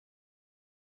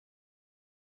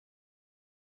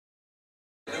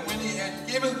And when he had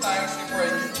given thanks, he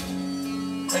prayed it.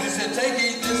 And he said, take,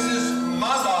 eat, this is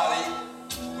my body,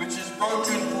 which is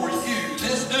broken for you.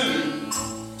 This do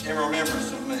in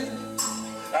remembrance of me.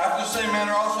 After the same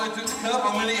manner also he took the cup,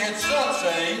 and when he had supped,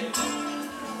 saying,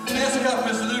 this cup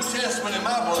is the New Testament in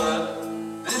my blood.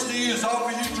 This do you as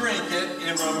often as you drink it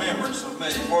in remembrance of me.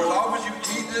 For as often as you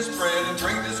eat this bread and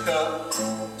drink this cup,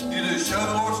 you do show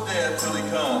the Lord's death till he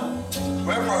come.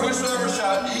 Wherefore whosoever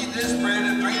shall eat this bread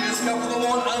and drink this cup of the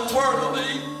Lord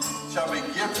unworthily shall be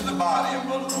given to the body and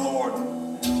blood of the Lord.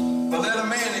 But let a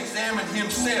man examine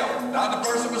himself, not the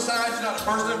person beside you, not the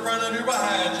person in front of you,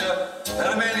 behind you.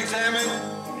 Let a man examine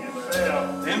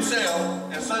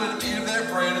himself, and so let him eat of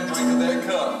that bread and drink of that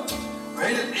cup. For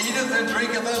he that eateth and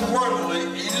drinketh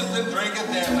unworthily, eateth and drinketh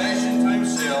damnation to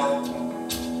himself,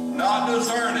 not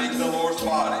discerning the Lord's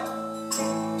body.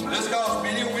 For this cause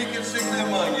many are weak and sickly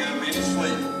among you, and many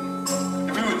sleep.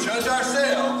 If we would judge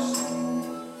ourselves,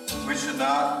 we should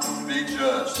not be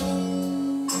judged.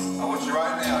 I want you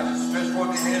right now, just stretch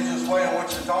forth your hands this way. I want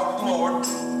you to talk to the Lord.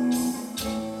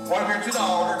 Point here to the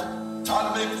altar,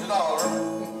 not to me, but to the altar.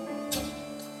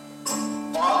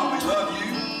 Father, we love you.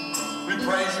 We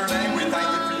praise your name. We thank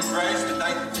you for your grace. We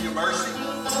thank you for your mercy.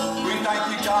 We thank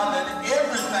you, God, that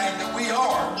everything that we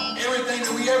are, everything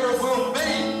that we ever will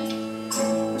be,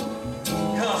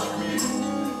 comes from you.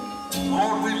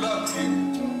 Lord, we love you,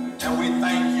 and we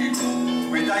thank you.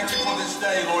 We thank you for this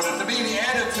day, Lord. If there be any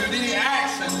attitude, any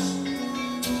actions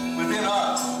within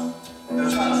us that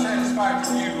is not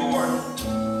satisfactory to you, Lord,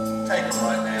 take them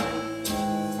right now.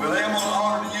 We lay them on the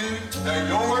altar to you. They're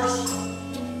yours.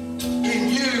 In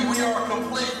you, we are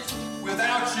complete.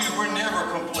 Without you, we're never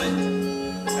complete.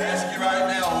 I ask you right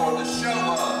now, Lord, to show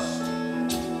us.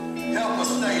 Help us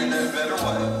stay in that better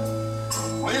way.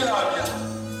 We love you,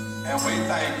 and we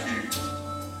thank you.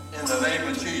 In the name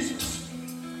of Jesus.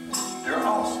 You're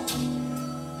awesome.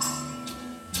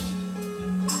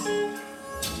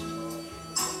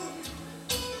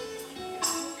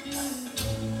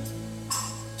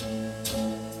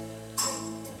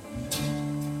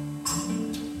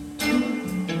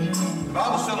 The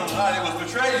Bible said on the night he was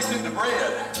betrayed, he took the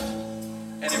bread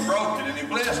and he broke it and he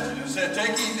blessed it and said,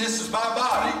 take, eat, this is my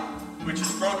body, which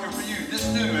is broken for you. This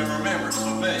do in remembrance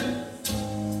of me.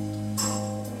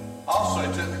 Also, he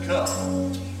took the cup.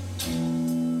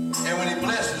 And when he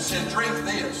blessed it, he said, drink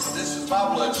this. This is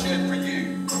my blood shed for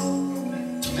you.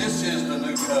 This is the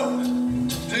new covenant.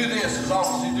 Do this as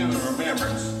often as you do in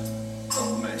remembrance of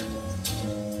me.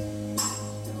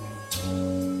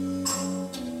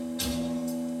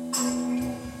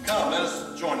 Come, let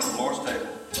us join at the Lord's table.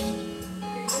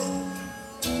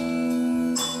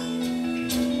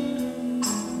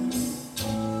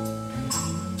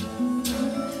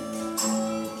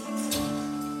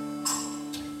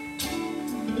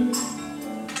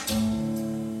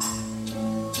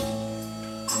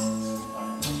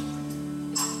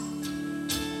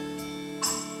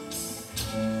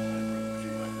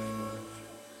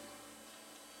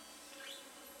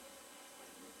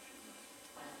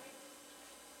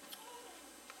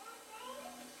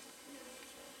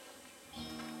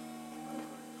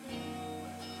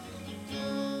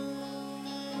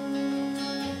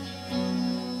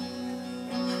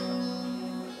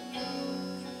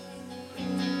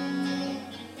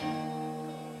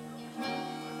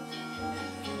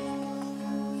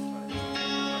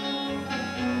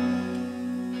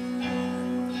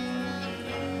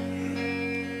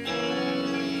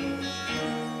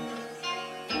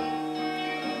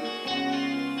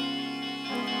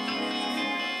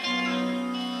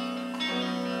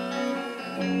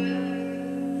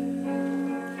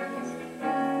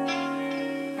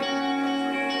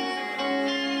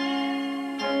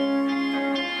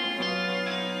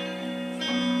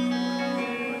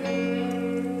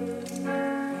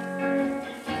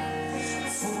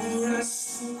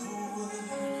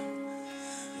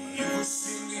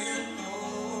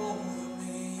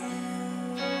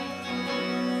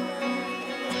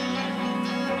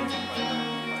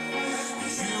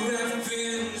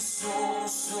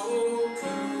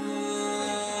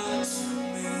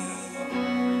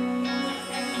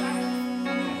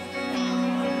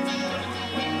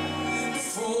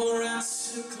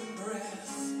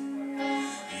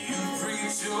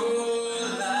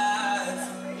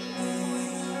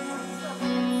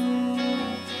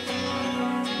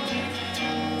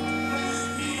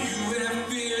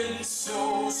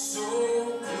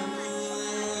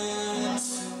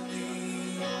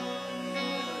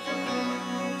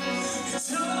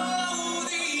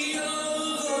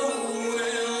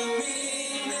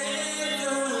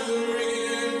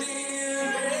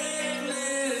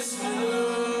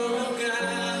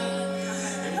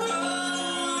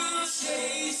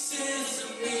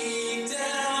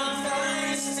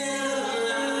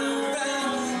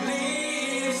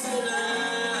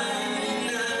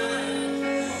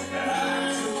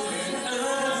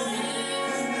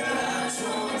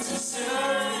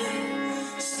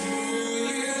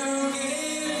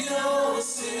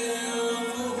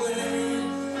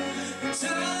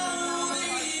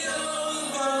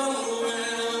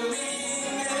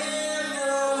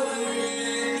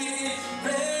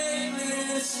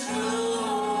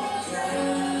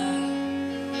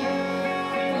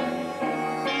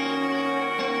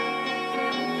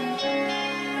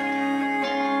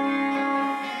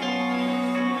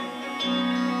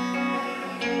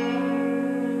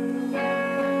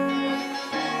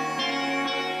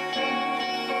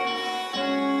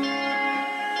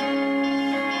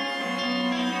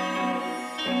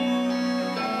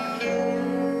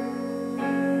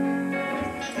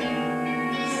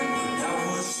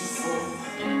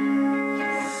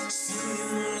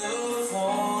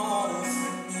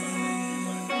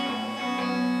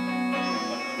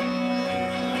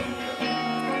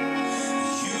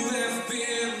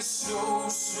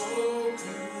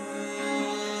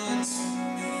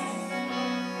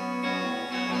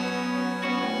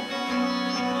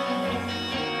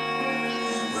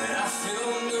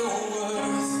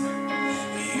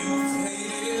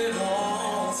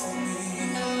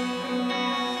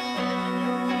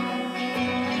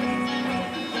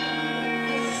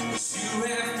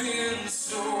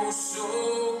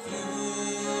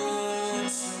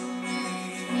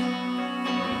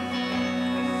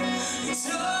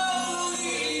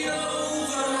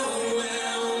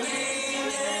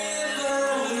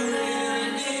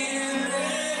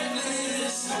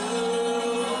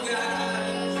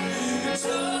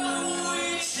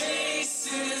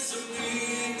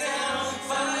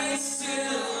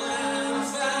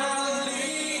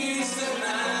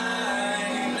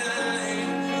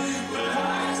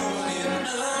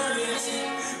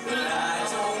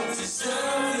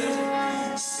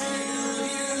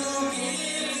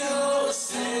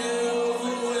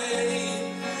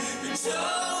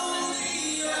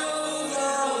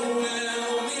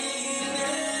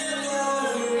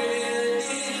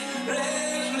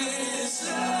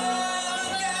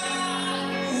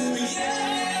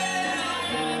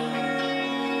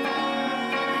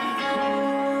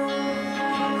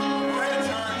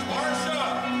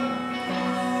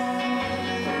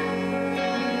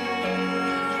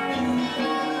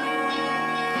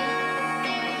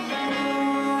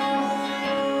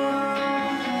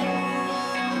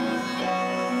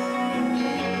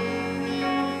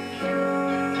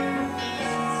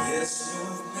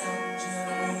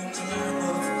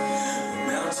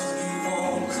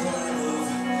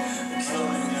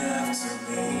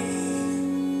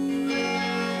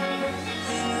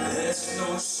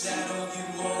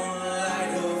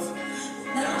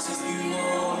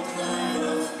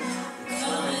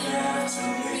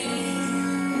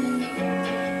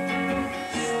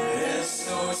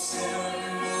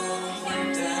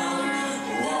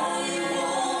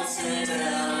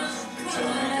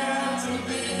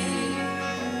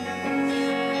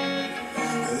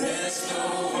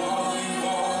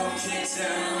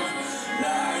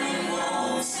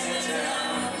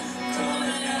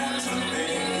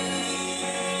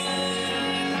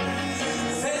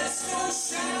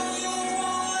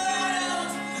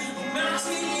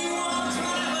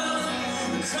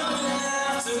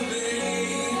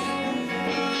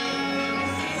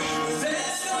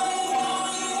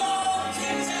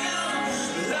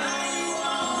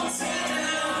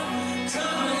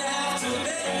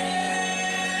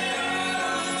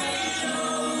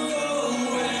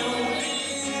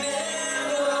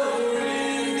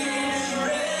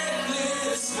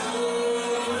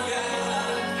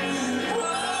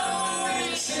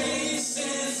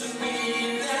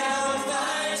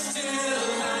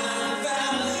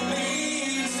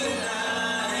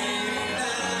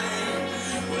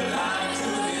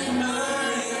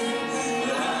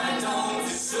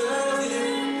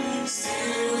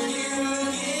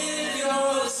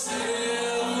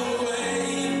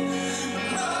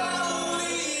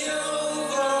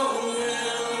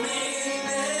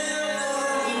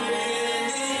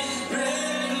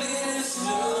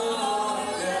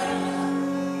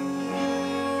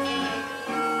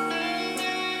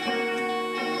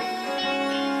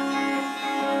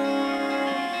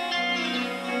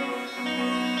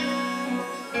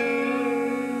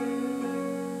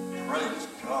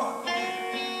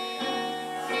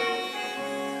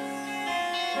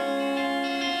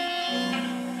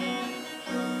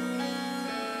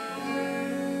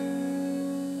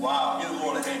 Wow, give the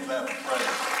Lord a hand clap of praise.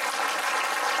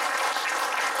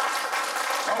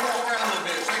 I'll walk around a little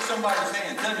bit, shake somebody's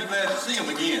hand, tell them you're glad to see them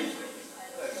again.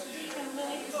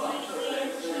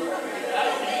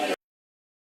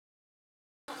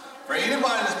 For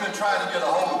anybody that's been trying to get a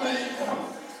hold of me,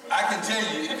 I can tell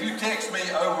you, if you text me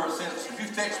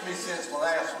since the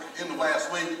end of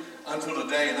last week until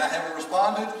today and I haven't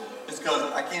responded, it's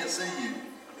because I can't see you.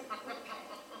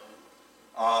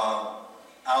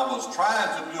 I was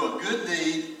trying to do a good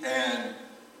deed and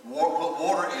put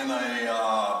water in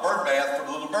a bird bath for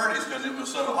the little birdies because it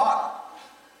was so hot.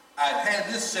 I'd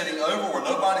had this sitting over where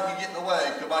nobody could get in the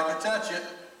way because I could touch it.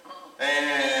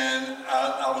 And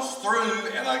I was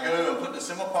through, and I go and put this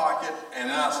in my pocket, and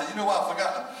then I said, you know what, I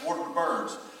forgot to water the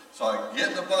birds. So I get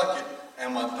in the bucket,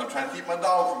 and I'm trying to keep my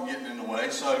dog from getting in the way.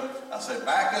 So I said,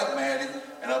 back up, Maddie,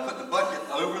 and I put the bucket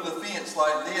over the fence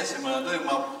like this, and when I do,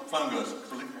 my phone goes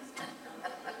click.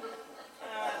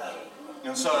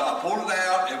 And so I pulled it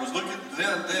out. It was looking.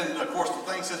 Then of course the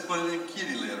thing says put it in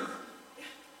kitty litter.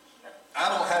 I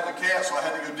don't have a cat, so I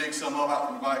had to go dig some up out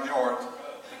from the backyard.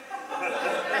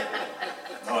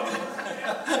 No, I didn't.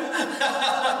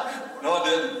 No, I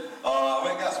didn't. I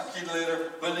went and got some kitty litter,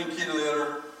 put it in kitty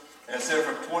litter, and set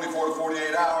for 24 to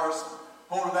 48 hours.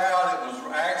 Pulled it out.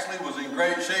 It was in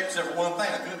great shape, except for one thing.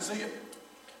 I couldn't see it.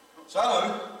 So,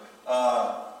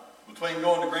 between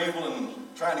going to Greenville and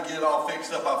trying to get it all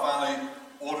fixed up, I finally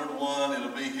ordered one.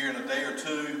 It'll be here in a day or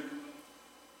two.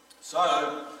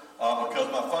 So,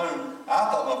 because my phone, I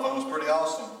thought my phone was pretty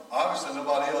awesome. Obviously,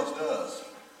 nobody else does.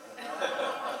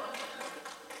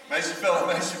 Makes you feel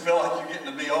like you're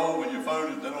getting to be old when your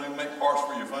phone, they don't even make parts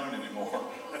for your phone anymore.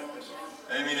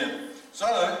 Amen. So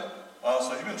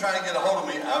you've been trying to get a hold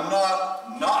of me. I'm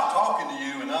not talking to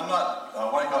you, and I'm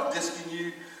not, disking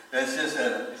you. It's just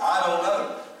that I don't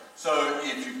know. So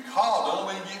if you call, the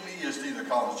only way you get me is to either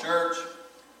call the church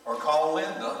or call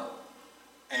Linda,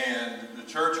 and the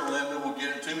church or Linda will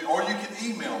get it to me, or you can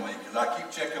email me, because I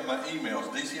keep checking my emails.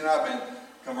 DC and I have been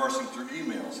conversing through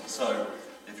emails. So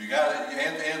if you got it,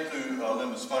 and through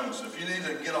Linda's phone. So if you need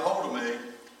to get a hold of me,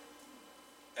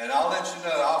 and I'll let you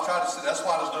know, I'll try to see, that's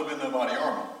why there's been no Mighty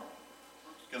Army.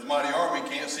 Because Mighty Army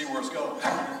can't see where it's going.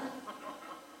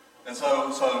 And so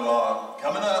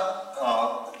coming up,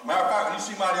 matter of fact, when you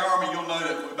see Mighty Army, you'll know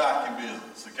that we're back in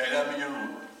business. Okay, that'll be your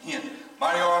little hint.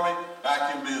 Mighty Army,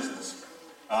 back in business.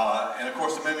 And of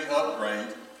course, it made me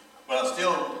upgrade, but I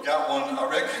still got one, I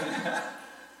reckon.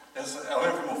 I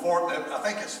went from a 4, I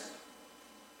think it's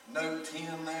Note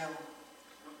 10 now,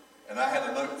 and I had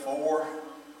a Note 4,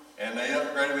 and they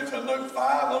upgraded me to a Note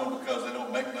 5 only because they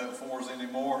don't make Note 4s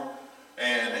anymore.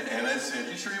 And they said,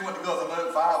 you sure you want to go with a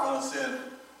Note 5? And I said,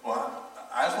 well,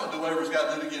 I just want to do whatever it's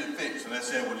got to do to get it fixed. And they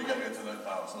said, well, you got to go to Note 5.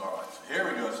 I said, all right, so here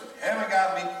we go. So if you haven't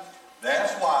got me,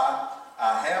 that's why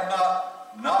I have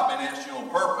not been at you on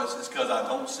purpose. It's because I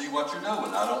don't see what you're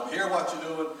doing. I don't hear what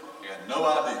you're doing. You got no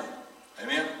idea.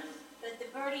 Amen? But the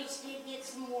birdies did get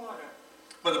some water.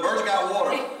 But the birds got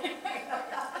water.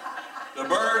 The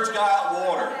birds got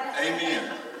water.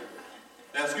 Amen.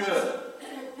 That's good.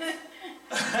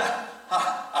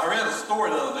 I read a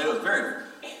story the other day. It was very,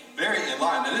 very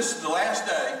enlightening. Now, this is the last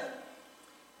day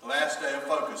of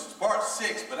focus. It's part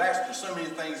 6, but actually there's so many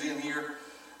things in here.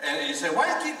 And you say, why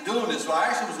do you keep doing this? Well, I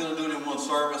actually was going to do it in one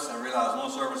service. I realized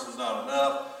one service is not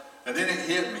enough. And then it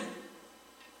hit me.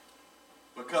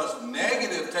 Because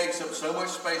negative takes up so much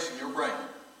space in your brain.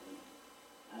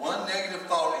 One negative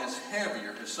thought is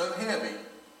so heavy,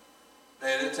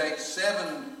 that it takes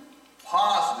 7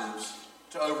 positives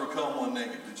to overcome one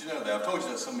negative. Did you know that? I've told you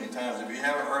that so many times. If you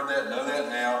haven't heard that, know that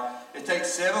now. It takes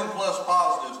 7 plus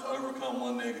positives to overcome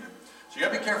one negative. So you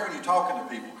got to be careful when you're talking to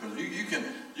people, because you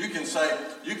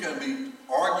can be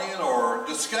arguing or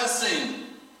discussing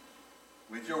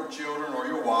with your children or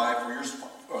your wife or your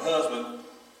husband,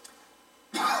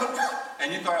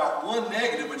 and you throw out one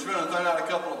negative, but you're going to throw out a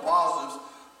couple of positives,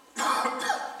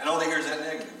 and all they hear is that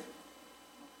negative.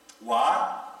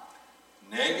 Why?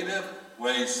 Negative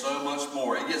weighs so much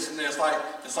more. It gets in there, it's like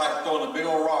throwing a big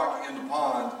old rock in the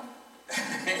pond.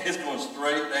 It's going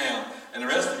straight down, and the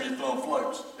rest of you are throwing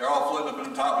floats. They're all floating up at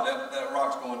the top, but that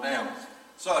rock's going down.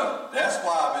 So that's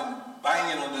why I've been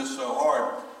banging on this so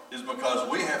hard, is because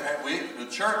the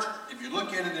church, if you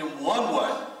look at it in one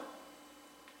way,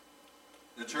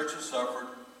 the church has suffered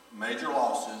major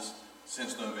losses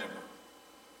since November.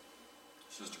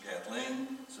 Sister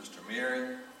Kathleen, Sister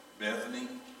Mary, Bethany,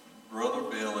 Brother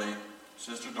Billy,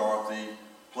 Sister Dorothy,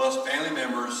 plus family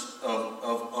members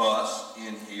of us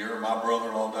in here. My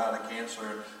brother-in-law died of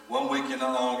cancer. One weekend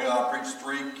not long ago, I preached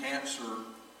 3 cancer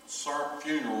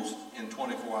funerals in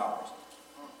 24 hours.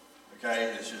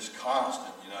 Okay, it's just constant.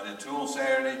 You know, I did 2 on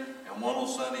Saturday and 1 on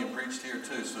Sunday and preached here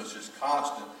too, so it's just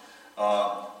constant.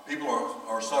 People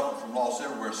are suffering from loss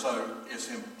everywhere, so it's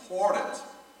important,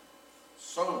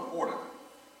 so important,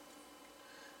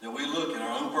 that we look in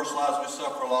our own personal lives. We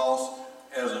suffer loss.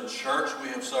 As a church, we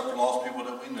have suffered loss, people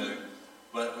that we knew,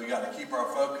 but we got to keep our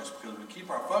focus, because if we keep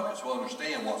our focus, we'll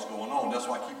understand what's going on. That's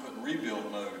why I keep putting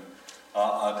rebuild mode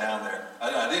down there.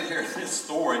 I did hear this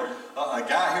story. A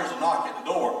guy hears a knock at the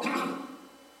door.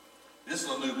 This is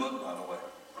a new book, by the way.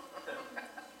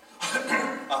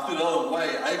 I threw it the other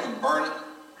way. I even burned it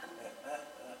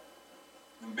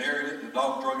and buried it. The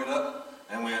dog drug it up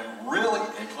and went, really?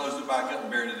 And closed it back up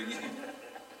and buried it again.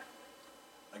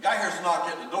 A guy hears a knock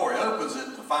at the door. He opens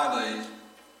it to find a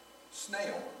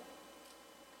snail.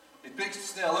 He picks the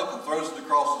snail up and throws it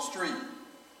across the street.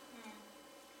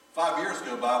 5 years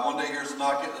go by. One day he hears a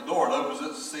knock at the door. It opens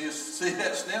it to see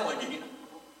that snail again.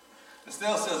 The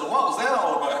snail says, well, what was that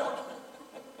all about?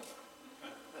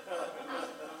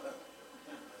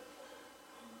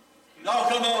 Y'all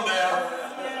come on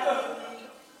down.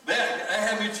 They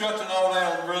had me chuckling all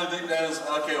down, really deep down.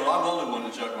 Okay, well, I'm the only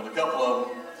one to chuckle. A couple of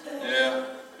them. Yeah,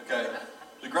 okay.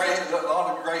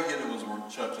 All the gray-headed ones were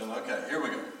chuckling. Okay, here we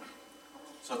go.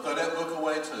 So throw that book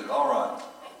away too. All right.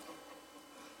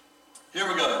 Here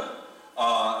we go.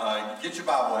 Get your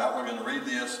Bible out. We're going to read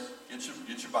this.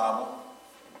 Get your Bible.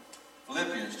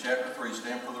 Philippians chapter 3.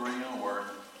 Stand for the reading of the Word.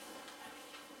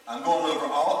 I'm going over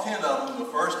all 10 of them. The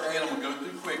first 8 I'm going to go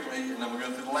through quickly, and then we'll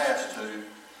go through the last 2.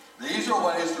 These are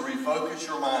ways to refocus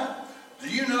your mind. Do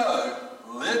you know,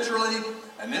 literally,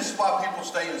 and this is why people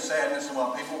stay in sadness and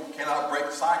why people cannot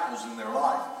break cycles in their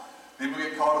life. People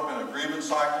get caught up in a grievance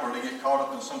cycle, or they get caught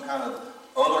up in some kind of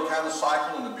other kind of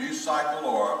cycle, an abuse cycle,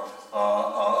 or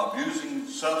abusing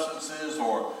substances,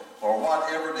 or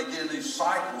whatever. They get in these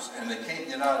cycles, and they can't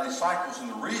get out of these cycles. And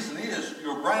the reason is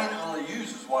your brain only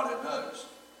uses what it knows.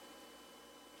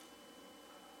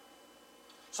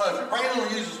 So if your brain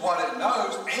only uses what it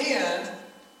knows, and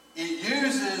it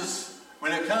uses,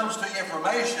 when it comes to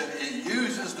information, it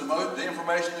uses the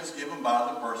information that's given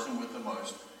by the person with the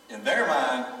most, in their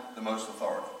mind, the most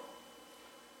authority.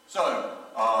 So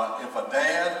if a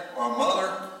dad or a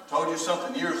mother told you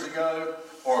something years ago,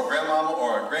 or a grandmama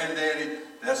or a granddaddy,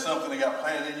 that's something that got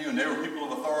planted in you, and they were people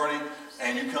of authority,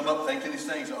 and you come up thinking these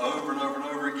things over and over and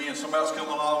over again. Somebody else come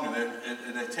along and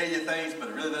they tell you things, but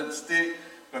it really doesn't stick,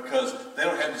 because they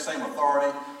don't have the same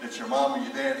authority that your mom or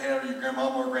your dad had, or your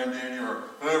grandmama or granddaddy, or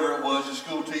whoever it was, your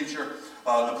school teacher,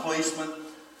 the policeman.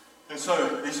 And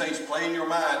so these things play in your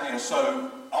mind. And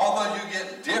so although you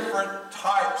get different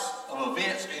types of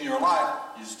events in your life,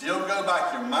 you still go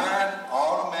back. Your mind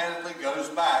automatically goes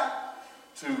back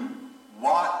to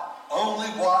only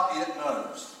what it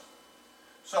knows.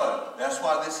 So that's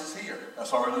why this is here.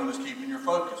 That's why we're doing this, keeping your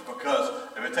focus. Because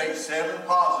if it takes 7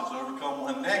 positives to overcome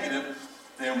 1 negative,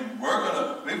 then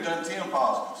we've done 10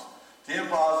 positives. 10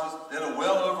 positives that'll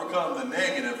well overcome the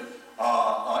negative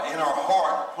in our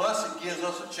heart. Plus it gives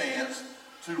us a chance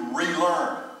to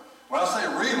relearn. When I say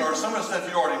relearn, some of the stuff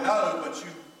you already know, but you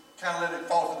kind of let it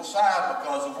fall to the side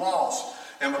because of loss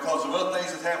and because of other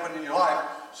things that happen in your life.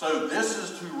 So this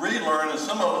is to relearn, and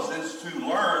some of us it's to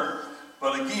learn.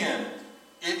 But again,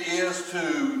 it is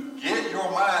to get your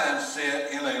mind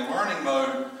set in a learning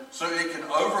mode so it can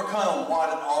overcome what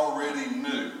it already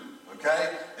knew.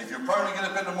 Okay? If you're prone to get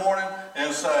up in the morning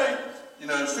and say, you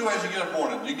know, there's 2 ways you get up in the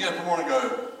morning. You get up in the morning and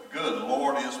go, good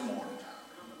Lord, it's morning.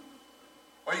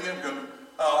 Or you get up and go,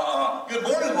 good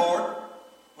morning, Lord.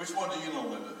 Which one do you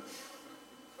normally do?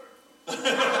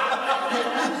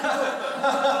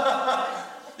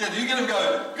 Yeah, do you get up and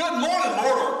go, good morning,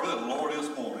 Lord, or good Lord, it's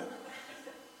morning?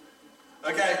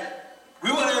 Okay?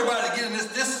 We want everybody to get in this.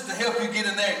 This is to help you get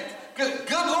in there. Good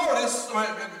Lord,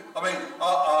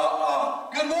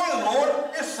 good morning, Lord.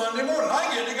 It's Sunday morning. I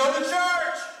get to go to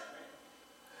church.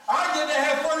 I get to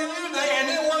have fun in you today, and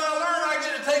then what I learn, I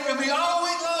get to take with me all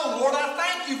week long. Lord, I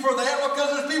thank you for that, because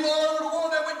there's people all over the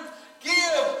world that would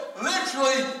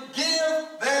literally give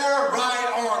their right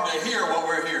arm to hear what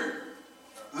we're hearing.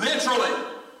 Literally.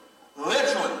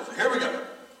 So here we go.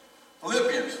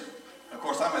 Philippians. Of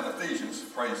course, I'm in Ephesians.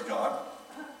 Praise God.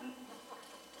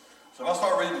 So if I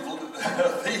start reading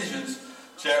Ephesians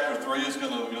chapter 3, it's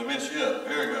going to mess you up.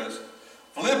 Here it goes.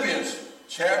 Philippians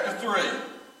chapter 3.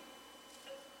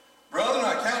 Brethren,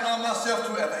 I count on myself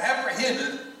to have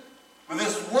apprehended, but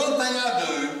this one thing I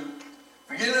do,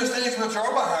 forgetting those things which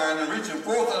are behind and reaching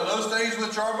forth unto those things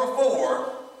which are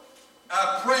before,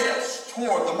 I press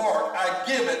toward the mark. I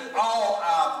give it all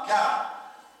I've got.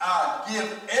 I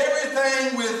give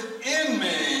everything within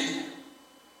me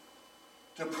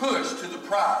to push to the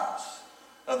prize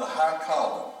of the high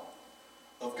calling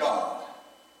of God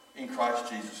in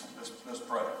Christ Jesus. Let's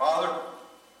pray. Father,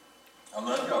 I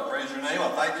love you. I praise your name. I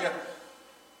thank you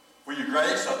for your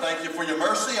grace. I thank you for your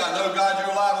mercy. I know, God,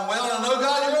 you're alive and well. And I know,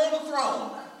 God, you're on the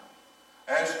throne. I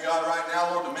ask you, God, right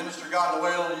now, Lord, to minister, God, in the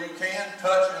way that you can.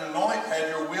 Touch and anoint. Have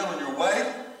your will and your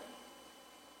way.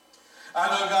 I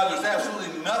know, God, there's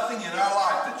absolutely nothing in our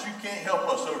life that you can't help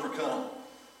us overcome.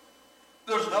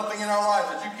 There's nothing in our life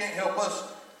that you can't help us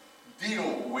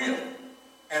deal with.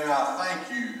 And I thank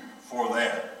you for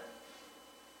that.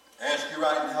 I ask you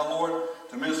right now, Lord,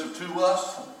 to minister to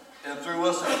us and through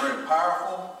us in a very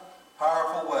powerful,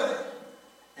 powerful way.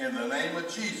 In the name of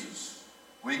Jesus,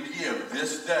 we give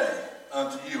this day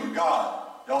unto you. And God,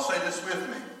 y'all say this with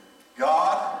me.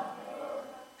 God,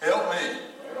 help me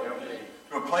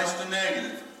to replace the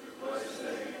negative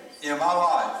in my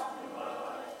life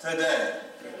today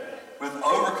with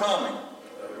overcoming,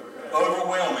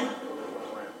 overwhelming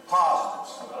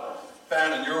positives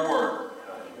found in your word.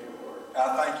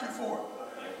 I thank you for it.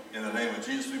 In the name of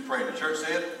Jesus we pray. The church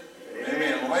said,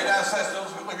 amen. Way down says,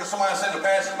 look at somebody say, the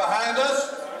past is behind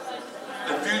us.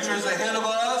 The future is ahead of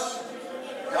us.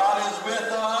 God is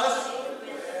with us.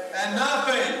 And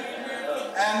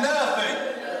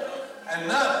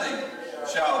nothing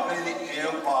shall be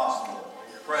impossible.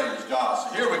 Praise God.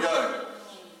 So here we go.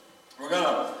 We're going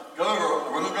to go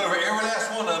over every last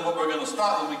one of them, but we're going to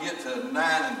stop when we get to 9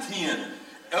 and 10.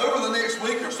 Over the next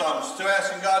week or so, I'm still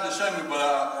asking God to show me,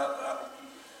 but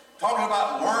talking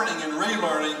about learning and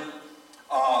relearning,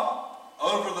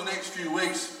 over the next few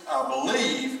weeks, I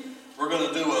believe we're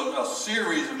going to do a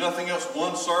series, if nothing else,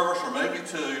 one service or maybe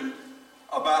two,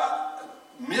 about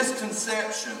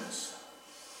misconceptions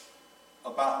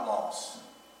about loss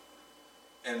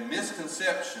and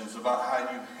misconceptions about how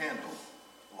you handle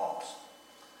loss.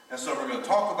 And so we're going to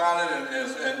talk about it,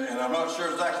 and I'm not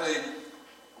sure exactly,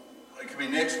 it could be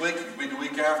next week, it could be the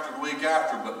week after,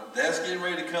 but that's getting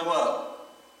ready to come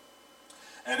up.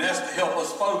 And that's to help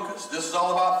us focus. This is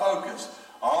all about focus.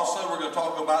 Also, we're going to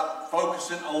talk about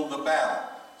focusing on the battle.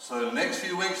 So the next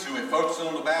few weeks, we're going to be focusing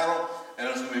on the battle, and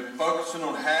it's going to be focusing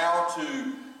on how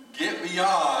to get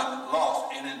beyond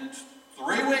loss. And in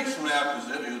 3 weeks from now,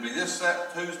 because it'll be this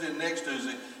Tuesday and next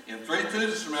Tuesday, in 3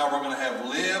 Tuesdays from now, we're going to have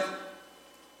Live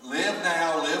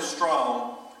Now, Live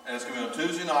Strong, and it's going to be on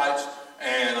Tuesday nights.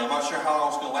 And I'm not sure how long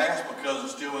it's going to last because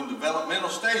it's still in developmental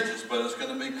stages, but it's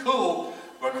going to be cool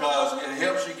because it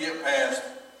helps you get past,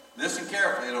 listen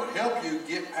carefully, it'll help you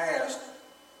get past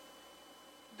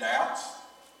doubts,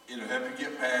 it'll help you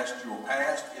get past your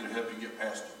past, it'll help you get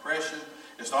past depression.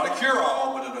 It's not a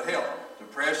cure-all, but it'll help.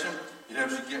 Depression, it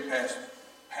helps you get past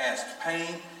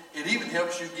pain. It even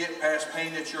helps you get past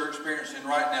pain that you're experiencing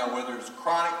right now, whether it's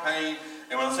chronic pain.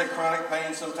 And when I say chronic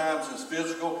pain, sometimes it's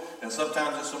physical and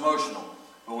sometimes it's emotional.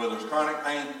 But whether it's chronic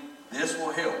pain, this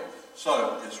will help.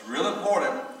 So it's real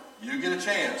important you get a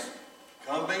chance.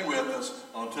 Come be with us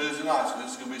on Tuesday night. So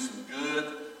this is going to be some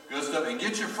good stuff. And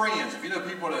get your friends. If you know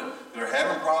people that are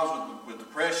having problems with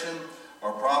depression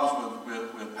or problems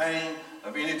with pain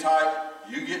of any type,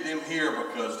 you get them here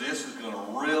because this is going to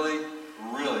really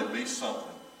be something.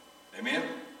 Amen?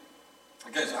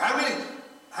 Okay, so how many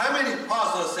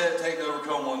positives does it take to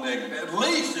overcome one negative? At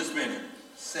least this many.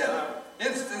 7.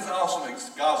 Isn't awesome?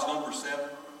 God's number 7.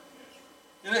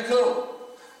 Isn't that cool?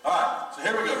 All right, so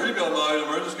here we go, rebuild mode, and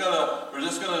we're just gonna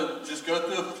go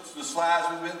through the slides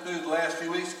we've been through the last few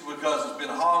weeks because it's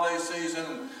been a holiday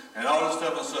season and all this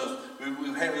stuff. And so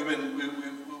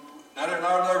not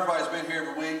everybody's been here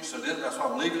every week, so that's why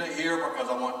I'm leaving it here because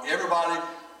I want everybody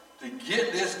to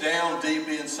get this down deep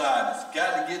inside. It's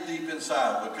got to get deep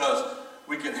inside because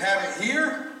we can have it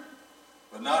here,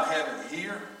 but not have it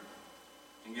here.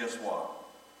 And guess what?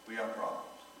 We got problems.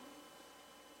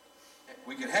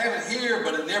 We can have it here,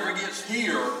 but it never gets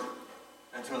here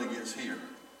until it gets here.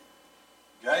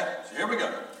 Okay? So here we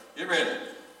go. Get ready.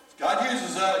 God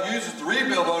uses the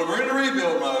rebuild mode. We're in the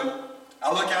rebuild mode.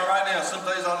 I look out right now. Some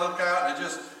days I look out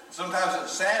and sometimes it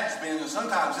saddens me and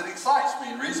sometimes it excites me.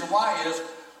 And the reason why is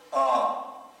I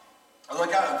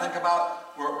look out and think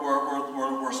about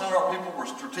where some of our people were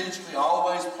strategically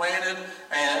always planted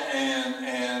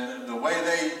and the way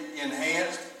they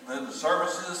enhanced the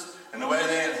services and the way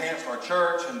they enhanced our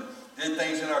church and did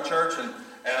things in our church. And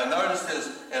I noticed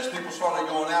as people started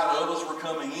going out, others were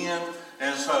coming in.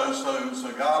 And so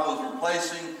God was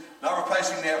not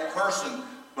replacing that person,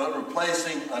 but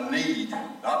replacing a need.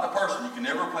 Not the person. You can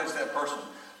never replace that person.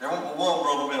 There won't be one,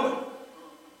 Brother Billy.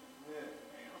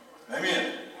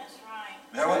 Amen. That's right.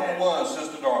 There won't be one,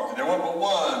 Sister Dorothy. There won't be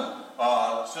one,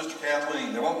 Sister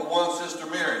Kathleen. There won't be one, Sister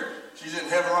Mary. She's in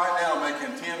heaven right now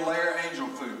making 10-layer angel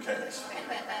food cakes.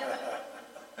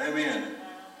 Amen.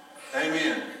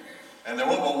 Amen. And there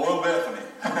won't be one Bethany.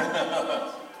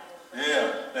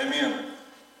 Yeah, amen.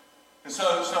 And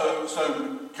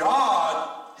so God,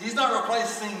 He's not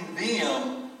replacing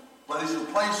them, but He's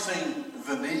replacing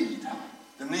the need.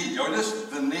 The need. Or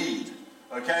just the need.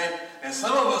 Okay? And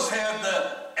some of us have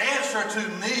the answer to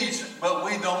needs, but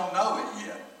we don't know it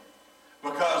yet.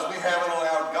 Because we haven't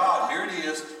allowed God. Here it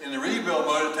is. In the rebuild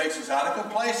mode, it takes us out of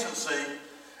complacency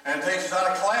and it takes us out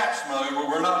of collapse mode where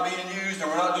we're not being used and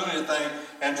we're not doing anything,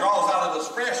 and draws out of this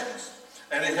freshness.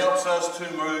 And it helps us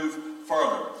to move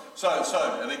further.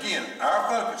 And again, our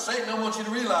focus, Satan don't want you to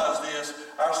realize this.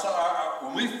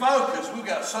 When we focus, we've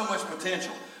got so much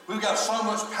potential. We've got so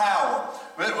much power.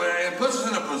 It puts us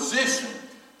in a position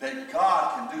that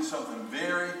God can do something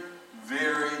very,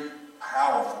 very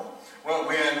powerful. Well,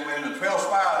 when the 12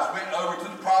 spies went over to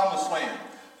the promised land,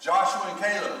 Joshua and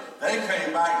Caleb, they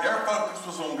came back. Their focus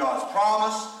was on God's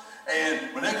promise.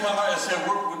 And when they come out and said,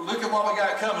 look at what we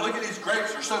got coming. Look at these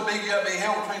grapes. They're so big you got to be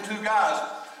held between two guys.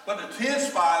 But the 10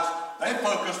 spies, they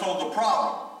focused on the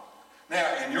problem.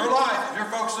 Now, in your life, if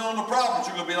you're focusing on the problems,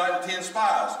 you're going to be like the 10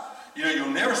 spies. You know, you'll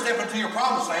never step into your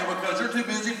promised land because you're too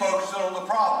busy focusing on the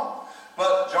problem.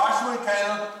 But Joshua and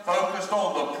Caleb focused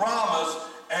on the promise,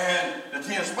 and the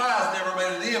 10 spies never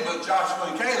made it in, but Joshua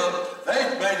and Caleb, they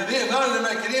made it in. None of them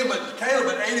make it in, but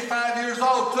Caleb at 85 years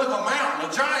old took a mountain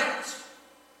of giants.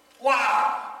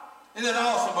 Wow! Isn't it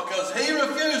awesome? Because he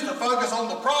refused to focus on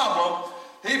the problem.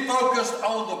 He focused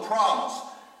on the promise.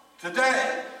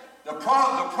 Today, the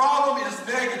problem is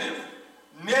negative.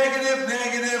 Negative,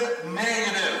 negative,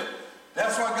 negative.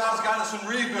 That's why God's got us in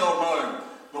rebuild mode.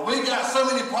 But we got so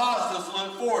many positives to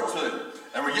look forward to.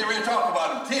 And we're getting ready to talk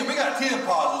about them. 10. We got 10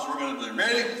 positives we're going to do.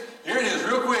 Ready? Here it is,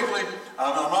 real quickly.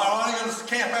 I'm not going to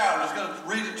camp out. I'm just going to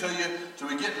read it to you till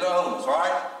we get to the other ones, all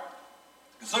right?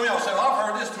 And some of y'all say, well,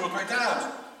 I've heard this 2 or 3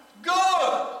 times.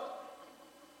 Good!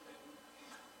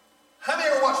 How many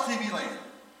ever watched TV Land?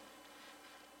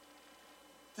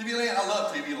 TV Land? I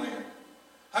love TV Land.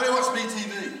 How many watch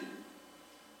BTV?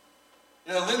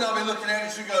 You know, Linton will be looking at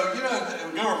it, she'll go, you know,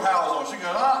 Gomer Powell's on. She'll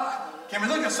go, can we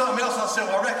look at something else? I said,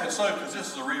 well, I reckon so, because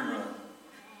this is a rerun.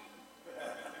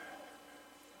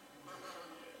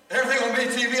 Everything on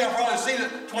BTV, I've probably seen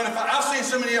it 25. I've seen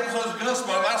so many episodes of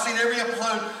Gunsmoke. I've seen every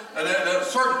episode.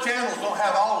 Certain channels don't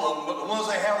have all of them, but the ones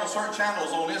they have on certain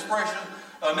channels on Inspiration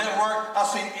Network, I've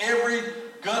seen every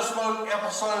Gunsmoke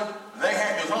episode they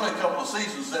had. There's only a couple of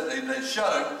seasons that they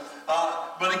show.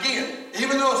 But again,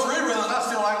 even though it's reruns, I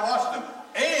still like watching them.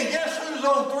 And guess who's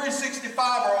on 365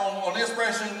 or on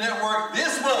Inspiration Network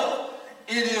this month?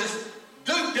 It is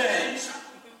Duke Days.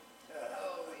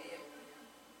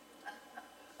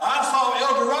 I saw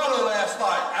El Dorado last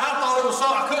night. I thought it was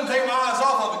something I couldn't take my eyes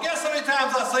off of it. Guess how many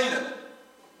times I've seen it?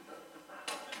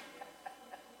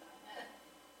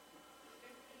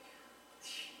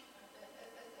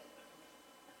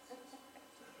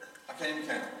 I can't even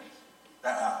count.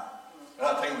 That high.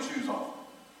 Without taking my shoes off.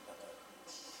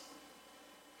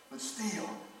 But still,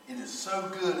 it is so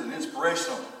good and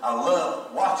inspirational. I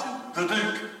love watching the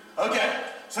Duke. Okay,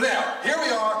 so now, here we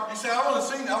are. You say, I've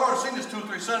already seen this 2 or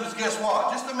 3 Sundays. Guess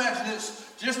what? Just imagine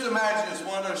it's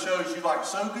one of those shows you like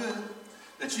so good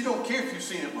that you don't care if you've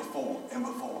seen it before and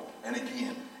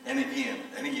again and again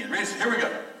and again. Ready? Here we go.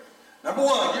 Number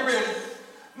 1, get ready.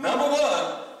 Number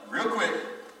 1, real quick.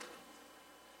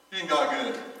 Isn't God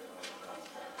good?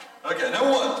 Okay,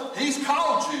 number 1, He's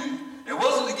called you. It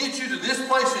wasn't to get you to this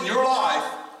place in your life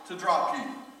to drop you.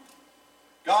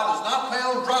 God does not plan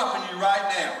on dropping you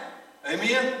right now.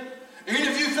 Amen? Even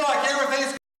if you feel like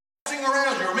everything's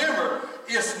around you, remember,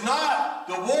 it's not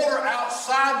the water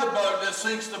outside the boat that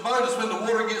sinks the boat. It's when the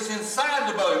water gets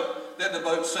inside the boat that the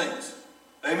boat sinks.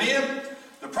 Amen?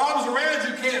 The problems around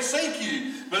you can't sink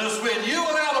you, but it's when you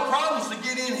allow the problems to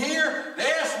get in here,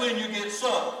 that's when you get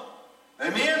sunk.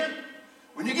 Amen?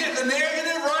 When you get the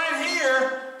negative right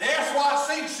here, that's what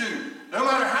sinks you. No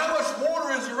matter how much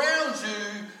water is around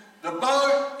you, the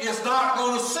boat is not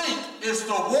going to sink. It's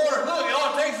the water. Look,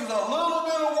 all it takes is a little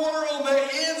bit of water on the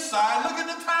inside. Look at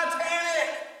the Titanic.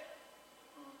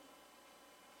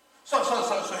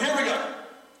 So here we go.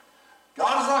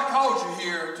 God has not called you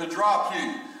here to drop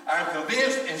you. I am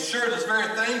convinced and sure this very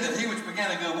thing that He which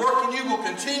began a good work in you will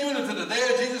continue until the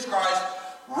day of Jesus Christ,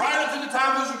 right up to the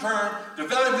time of His return,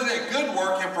 developing that good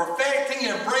work and perfecting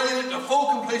and bringing it to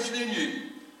full completion in you.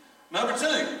 Number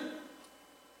 2,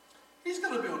 He's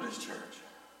going to build His church.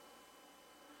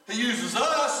 He uses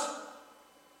us.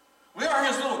 We are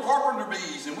His little carpenter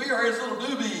bees, and we are His little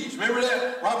doobies. Remember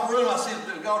that? Romper Room, I see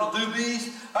all the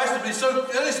doobies.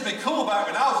 That used to be cool back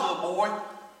when I was a little boy.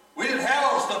 We didn't have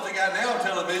all the stuff they got now on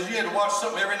television. You had to watch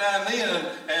something every now and then,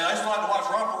 and I used to like to watch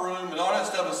Romper Room and all that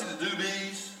stuff and see the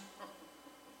doobies.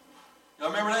 Y'all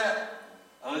remember that?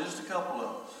 Only just a couple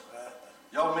of us.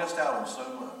 Y'all missed out on so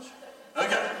much.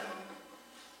 Okay.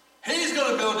 He's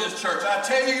going to build this church. I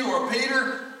tell you are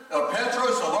Peter,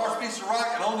 Petros, a large piece of rock,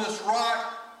 and on this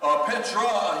rock, Petra,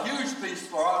 a huge piece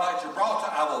of rock like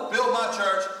Gibraltar, I will build my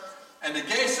church, and the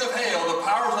gates of hell, the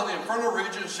powers of the infernal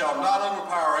regions, shall not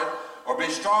overpower it, or be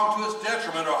strong to its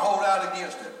detriment, or hold out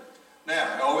against it.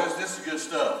 Now, this is good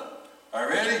stuff. Are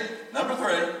you ready? Number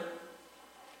 3.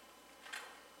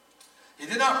 He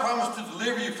did not promise to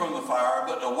deliver you from the fire,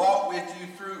 but to walk with you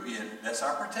through it. That's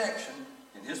our protection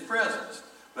in his presence.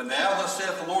 But now thus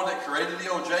saith the Lord that created thee,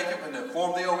 O Jacob, and that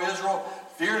formed thee, O Israel,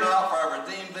 fear not, for I have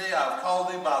redeemed thee. I have called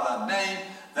thee by thy name.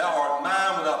 Thou art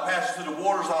mine. When thou passest through the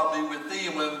waters, I'll be with thee.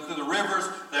 And when through the rivers,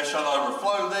 they shall not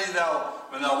overflow thee.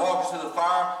 When thou walkest through the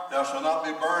fire, thou shalt not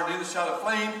be burned, neither shall a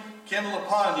flame kindle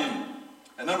upon you.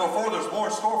 And number 4, there's more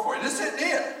in store for you. This isn't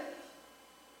it.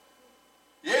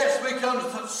 Yes, we come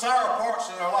to sour parts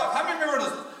in our life. How many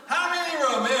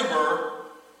remember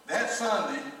that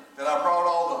Sunday that I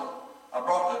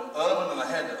brought the oven, and I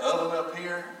had the oven up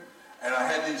here, and I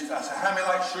had these, I said, how many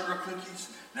like sugar cookies?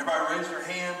 And everybody raised their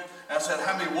hand. And I said,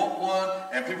 how many want one?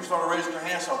 And people started raising their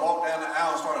hands, so I walked down the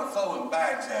aisle and started throwing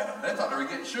bags at them. They thought they were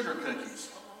getting sugar cookies.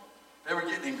 They were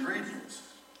getting ingredients.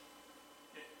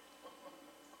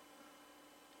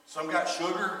 Some got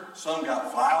sugar, some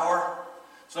got flour,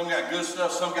 some got good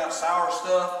stuff, some got sour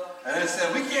stuff. And they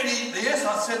said, we can't eat this.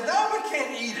 I said, no, we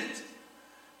can't eat it.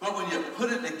 But when you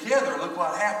put it together, look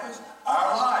what happens.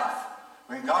 Our life,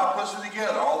 when God puts it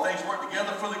together, all things work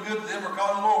together for the good of them who are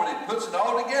called the Lord. When he puts it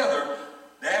all together,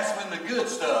 that's when the good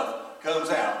stuff comes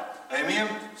out. Amen?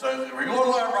 So we're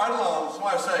going right along.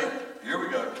 Somebody say, here we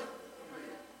go.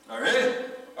 All right, ready?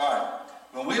 All right.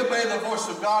 When we obey the voice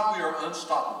of God, we are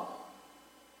unstoppable.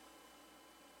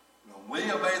 When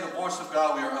we obey the voice of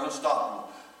God, we are unstoppable.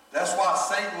 That's why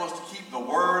Satan wants to keep the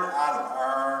word out of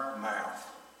our mouth.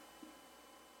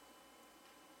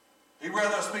 He'd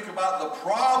rather speak about the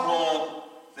problem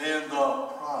than the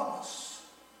promise.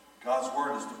 God's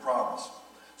word is the promise.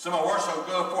 So my word shall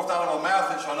go forth out of my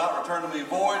mouth, it shall not return to me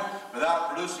void, without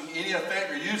producing any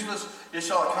effect or useless. It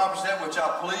shall accomplish that which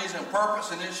I please and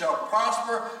purpose, and it shall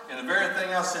prosper in the very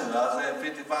thing I send. Isaiah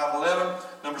 55:11.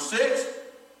 Number 6,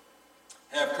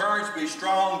 have courage, be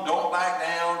strong, don't back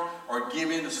down, or give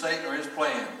in to Satan or his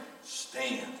plan.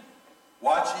 Stand.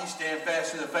 Watch ye, stand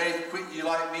fast in the faith, quit ye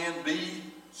like men, be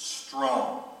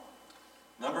strong.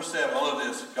 Number 7, I love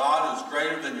this. God is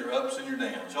greater than your ups and your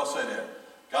downs. Y'all say that.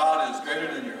 God is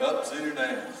greater than your ups and your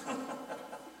downs.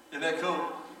 Isn't that cool?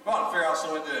 We're going to figure out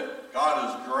something to do. God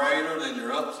is greater than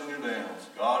your ups and your downs.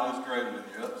 God is greater than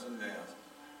your ups and downs.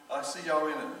 I see y'all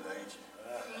in it today,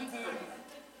 ain't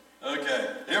you?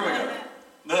 Okay, here we go.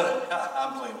 Look,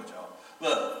 I'm playing with y'all.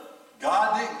 Look,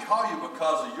 God didn't call you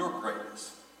because of your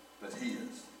greatness, but he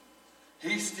is.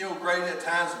 He's still great at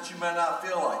times that you may not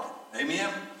feel like it.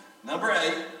 Amen? Number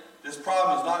 8, this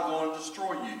problem is not going to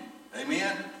destroy you.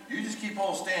 Amen? You just keep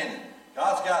on standing.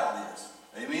 God's got this.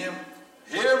 Amen?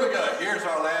 Here we go. Here's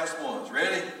our last ones.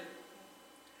 Ready?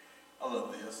 I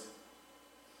love this.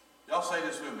 Y'all say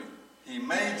this with me. He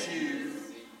made you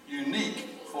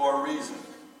unique for a reason.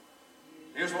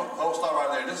 Here's what, hold, stop right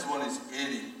there. This is one of these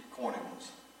itty, corny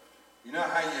ones. You know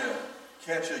how you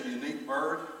catch a unique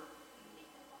bird?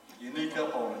 Unique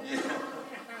up on it, yeah.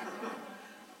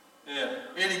 Yeah,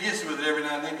 Eddie gets with it every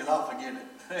now and then because I'll forget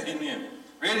it. Amen.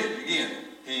 Ready? Again.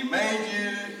 He made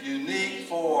you unique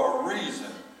for a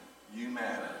reason. You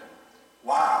matter.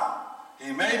 Wow.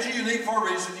 He made you unique for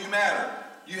a reason. You matter.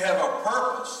 You have a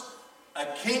purpose, a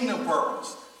kingdom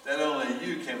purpose that only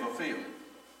you can fulfill.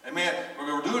 Amen. We're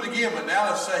going to do it again, but now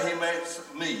let's say he made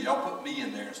me. Y'all put me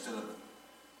in there instead of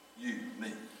you,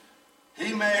 me.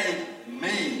 He made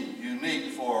me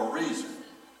unique for a reason.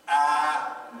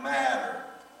 I matter.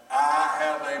 I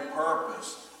have a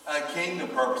purpose, a kingdom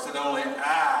purpose that only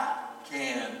I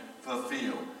can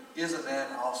fulfill. Isn't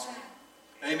that awesome?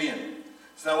 Amen.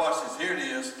 So now watch this. Here it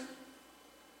is.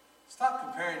 Stop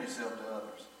comparing yourself to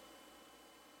others.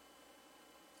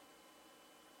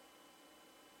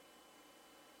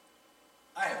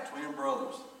 I have twin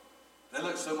brothers. They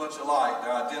look so much alike.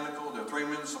 They're identical. They're 3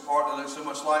 minutes apart. They look so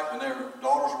much alike. When their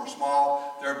daughters were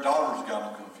small, their daughters got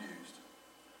them confused.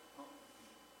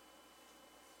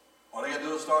 All they got to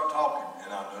do is start talking,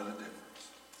 and I know the difference.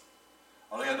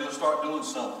 All they got to do is start doing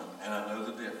something, and I know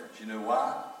the difference. You know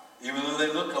why? Even though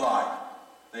they look alike,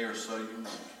 they are so unique.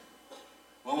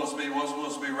 One wants to be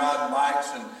riding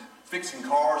bikes and fixing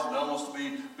cars, and one wants to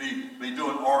be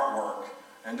doing artwork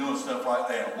and doing stuff like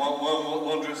that.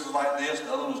 One dresses like this,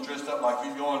 the other one's dressed up like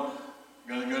he's going to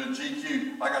go to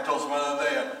GQ. Like I told somebody the other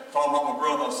day, I talking about my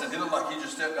brother, I said, he looked like he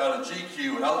just stepped out of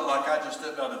GQ, and I look like I just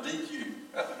stepped out of DQ.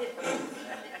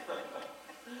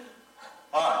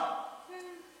 All right.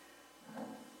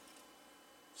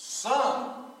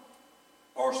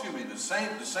 The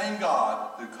same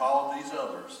God who called these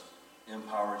others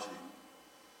empowers you.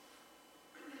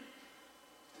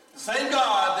 The same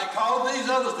God that called these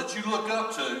others that you look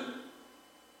up to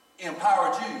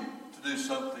empowered you to do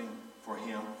something for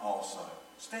him also.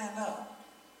 Stand up.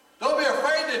 Don't be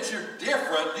afraid that you're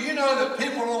different. Do you know that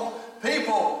people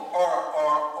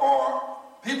are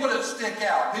people that stick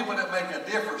out, people that make a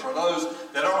difference are those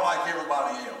that aren't like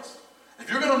everybody else. If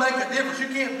you're going to make a difference, you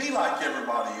can't be like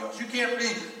everybody else. You can't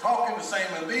be talking the same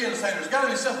and being the same. There's got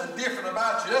to be something different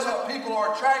about you. That's what people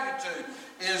are attracted to,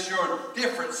 is your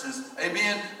differences.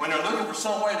 Amen. When they're looking for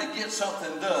some way to get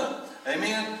something done.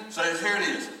 Amen. So here it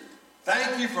is.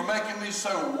 Thank you for making me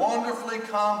so wonderfully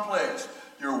complex.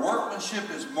 Your workmanship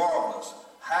is marvelous.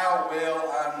 How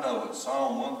well I know it.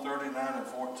 Psalm 139 and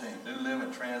 14. New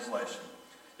Living Translation.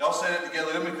 Y'all say that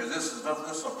together with me, because this is a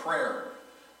prayer.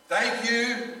 Thank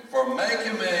you for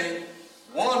making me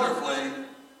wonderfully.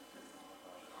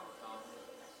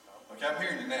 Okay, I'm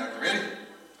hearing you now. You ready?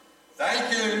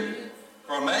 Thank you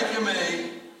for making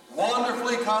me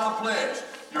wonderfully complex.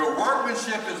 Your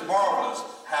workmanship is marvelous.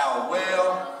 How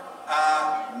well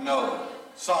I know it.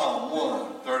 Psalm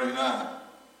 139.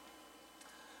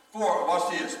 Watch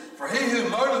this. For he who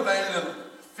motivated and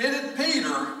fitted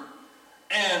Peter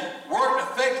and worked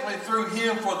effectively through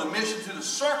him for the mission to the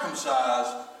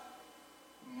circumcised,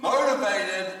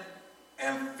 motivated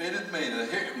and fitted me. Now,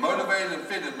 here, motivated and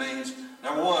fitted means,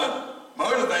 number one,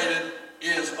 motivated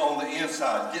is on the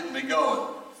inside, getting me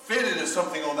going. Fitted is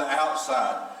something on the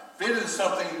outside. Fitted is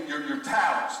something, your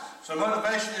talents. So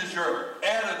motivation is your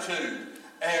attitude.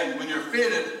 And when you're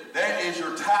fitted, that is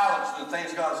your talents and the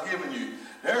things God's given you.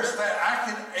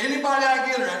 Anybody I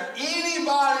get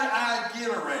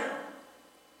around,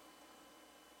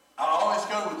 I always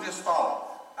go with this thought.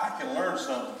 I can learn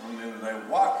something from them today.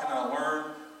 What can I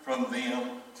learn from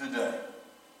them today?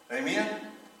 Amen?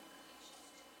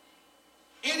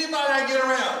 Anybody I get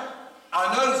around,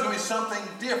 I know there's going to be something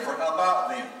different about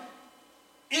them.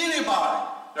 Anybody.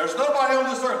 There's nobody on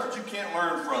this earth that you can't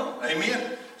learn from.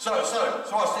 Amen? So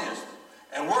watch this.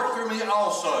 And work through me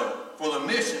also for the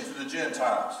mission to the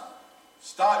Gentiles.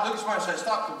 Look at somebody and say,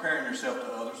 stop comparing yourself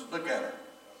to others. Look at them.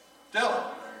 Tell them.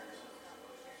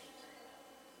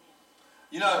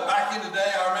 You know, back in the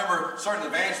day, I remember certain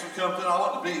evangelists would come to, and I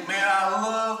want to be, man, I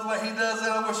love the way he does that.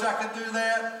 I wish I could do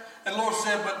that. And the Lord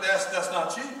said, but that's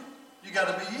not you. You got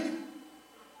to be you.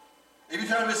 If you're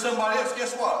trying to be somebody else,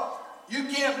 guess what? You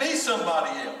can't be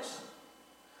somebody else.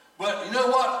 But you know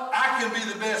what? I can be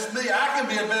the best me. I can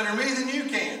be a better me than you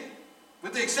can.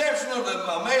 With the exception of the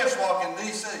Emmaus walk in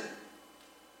D.C.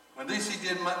 When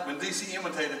D.C.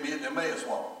 imitated me at the Emmaus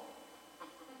walk.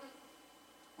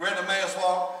 We're at the Emmaus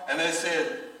walk, and they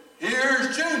said,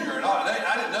 here's Junior. And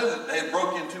I didn't know that they had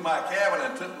broke into my cabin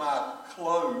and took my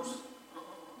clothes.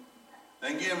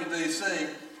 They gave him to D.C.,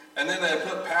 and then they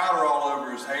put powder all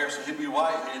over his hair so he'd be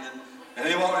white-headed. And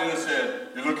he walked in and said,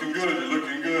 you're looking good, you're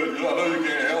looking good. I know you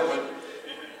can't help it.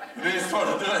 And then he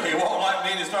started doing it. He walked like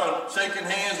me and he started shaking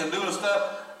hands and doing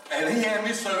stuff. And he had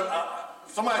me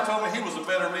somebody told me he was a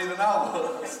better me than I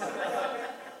was.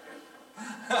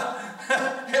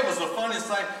 It was the funniest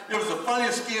thing. It was the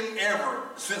funniest skit ever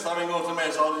since I've been going to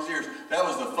Mass all these years. That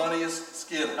was the funniest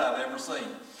skit I've ever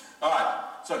seen. All right,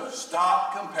 so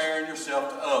stop comparing yourself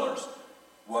to others.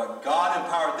 What God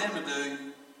empowered them to do,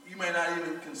 you may not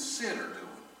even consider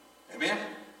doing. Amen?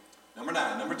 Number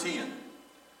 9. Number 10.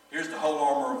 Here's the whole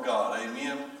armor of God.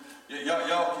 Amen? Can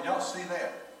y'all see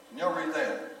that? Can y'all read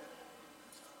that?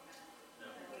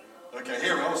 Okay,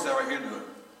 here, I'm going to stay right here and do it.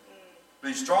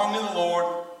 Be strong in the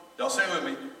Lord. Y'all say it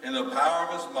with me. In the power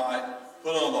of his might.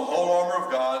 Put on the whole armor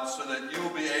of God so that you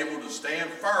will be able to stand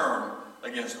firm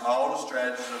against all the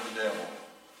strategies of the devil.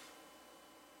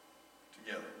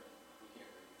 Together.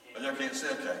 But y'all can't say,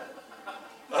 okay.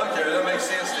 Okay, that makes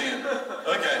sense then.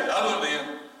 Okay, I'll do it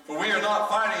then. For we are not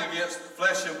fighting against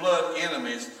flesh and blood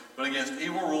enemies, but against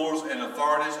evil rulers and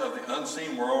authorities of the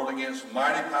unseen world, against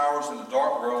mighty powers in the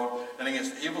dark world, and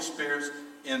against evil spirits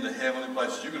in the heavenly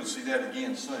places. You're going to see that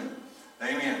again soon.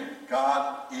 Amen.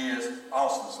 God is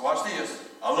awesome. So watch this.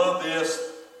 I love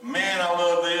this. Man, I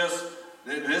love this.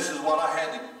 This is what I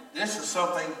had to, this is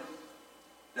something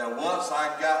that once I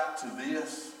got to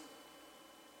this,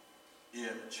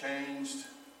 It changed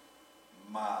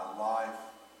my life.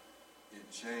 It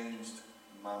changed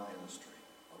my ministry.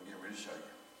 I'll get ready to show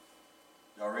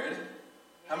you. Y'all ready?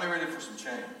 How many ready for some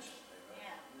change?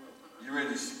 Yeah. You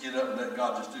ready to get up and let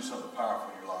God just do something powerful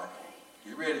in your life?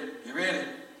 Get ready. Get ready.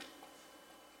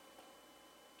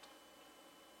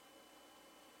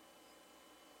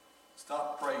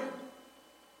 Stop praying.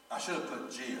 I should have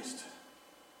put gist.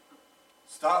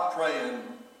 Stop praying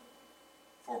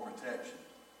for protection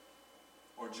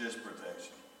or just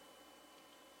protection.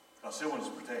 I still want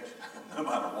his protection, no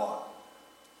matter what.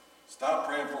 Stop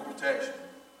praying for protection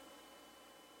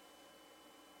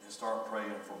and start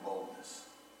praying for boldness.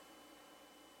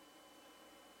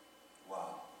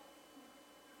 Wow.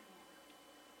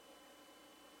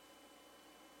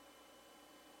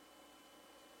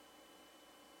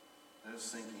 Let it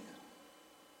sink in.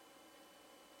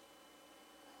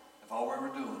 If all we're ever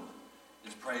doing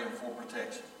is praying for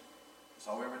protection, that's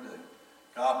all we ever do.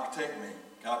 God protect me.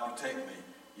 God protect me.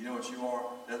 You know what you are?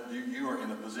 You are in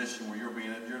a position where you're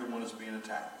the one that's being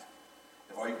attacked.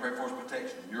 If all you pray for is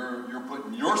protection, you're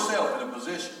putting yourself in a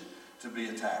position to be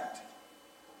attacked.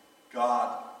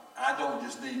 God, I don't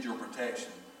just need your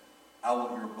protection. I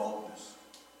want your boldness.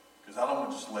 Because I don't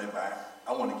want to just lay back.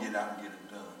 I want to get out and get it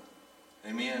done.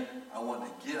 Amen? I want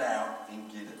to get out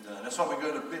and get it done. That's why we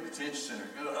go to Pt6 Center,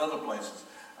 go to other places.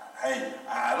 Hey,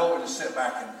 I don't want to sit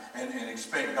back and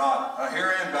expect God,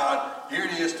 here I am, God, here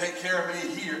it is, take care of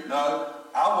me here. No,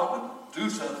 I want to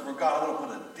do something for God. I want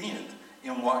to put a dent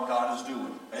in what God is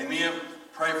doing. Amen?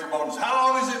 Pray for boldness. How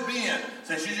long has it been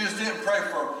since you just didn't pray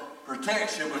for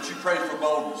protection, but you prayed for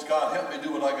boldness? God, help me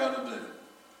do what I got to do.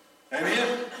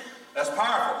 Amen? That's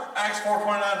powerful. Acts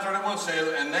 4:29-31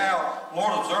 says, and now,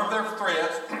 Lord, observe their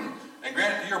threats and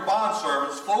grant to your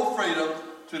bondservants full freedom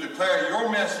to declare your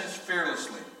message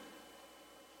fearlessly.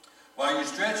 While you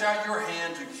stretch out your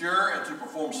hand to cure and to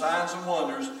perform signs and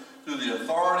wonders through the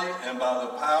authority and by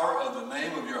the power of the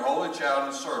name of your holy child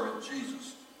and servant,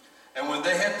 Jesus. And when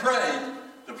they had prayed,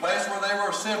 the place where they were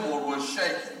assembled was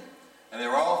shaken, and they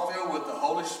were all filled with the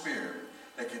Holy Spirit.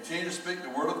 They continued to speak the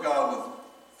word of God with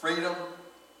freedom,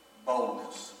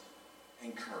 boldness,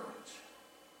 and courage.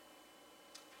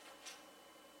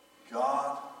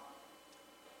 God,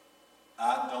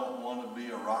 I don't want to be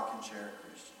a rocking chair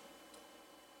Christian.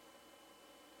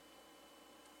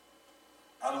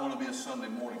 I don't want to be a Sunday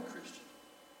morning Christian.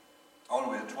 I want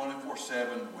to be a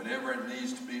 24/7, whenever it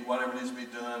needs to be, whatever needs to be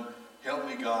done. Help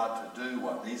me, God, to do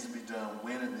what needs to be done,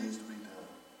 when it needs to be done.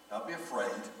 Don't be afraid.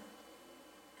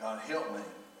 God, help me.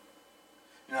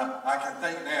 You know, I can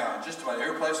think now, just about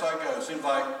every place I go, it seems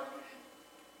like,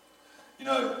 you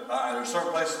know, there's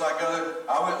certain places I go.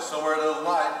 I went somewhere the other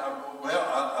night.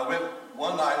 I went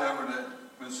one night over to,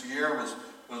 when Sierra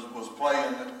was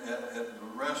playing at the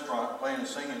restaurant, playing and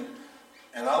singing.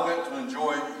 And I went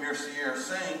to hear Sierra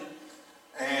sing,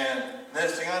 and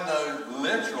next thing I know,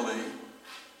 literally,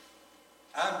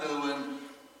 I'm doing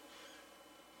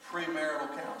premarital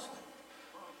counseling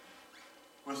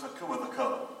with a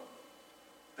couple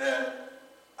that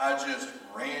I just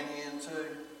ran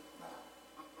into.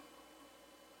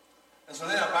 And so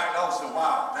then I backed off and said,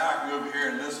 wow, now I can go over here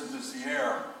and listen to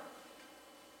Sierra.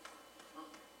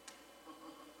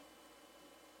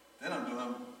 Then I'm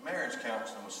doing marriage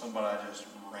counseling with somebody I just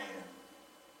ran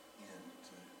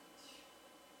into.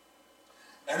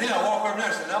 And then I walk over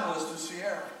there and say, I'm going to listen to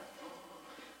Sierra.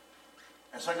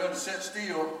 And so I go to sit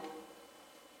still.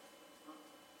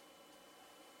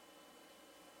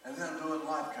 And then I'm doing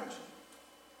life coaching.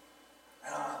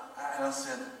 And I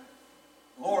said,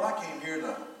 Lord, I came here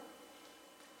to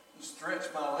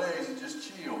stretch my legs and just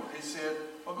chill. He said,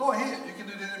 well, go ahead. You can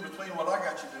do that in between what I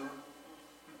got you doing.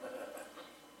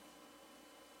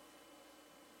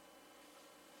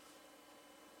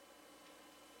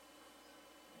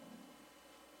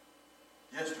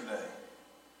 Yesterday,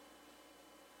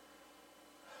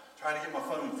 trying to get my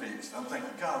phone fixed. I'm thinking,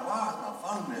 God, why is my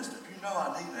phone messed up? You know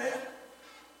I need that.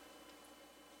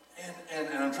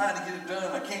 And I'm trying to get it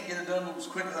done. I can't get it done as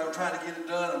quick as I'm trying to get it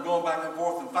done. I'm going back and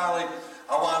forth, and finally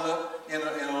I wind up in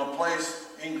a place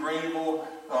in Greenville,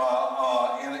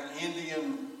 in an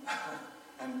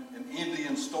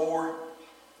Indian store,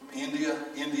 from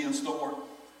Indian store.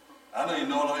 I don't even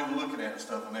know what I'm even looking at and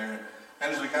stuff in there.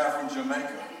 And there's a guy from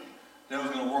Jamaica that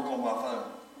was going to work on my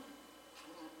phone.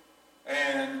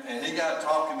 And he got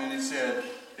talking, and he said,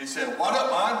 what up,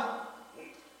 man?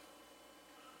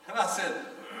 And I said,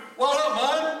 what up,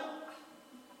 man?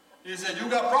 He said, you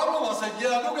got problem? I said,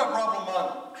 yeah, I do got problem, man.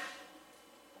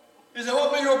 He said,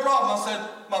 what be your problem? I said,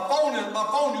 my phone,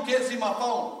 you can't see my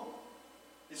phone.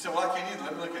 He said, well, I can't either.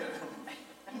 Let me look at it.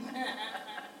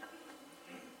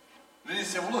 Then he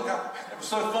said, well, look, it was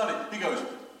so funny. He goes,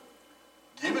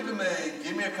 give it to me,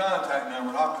 give me a contact number,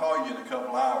 and I'll call you in a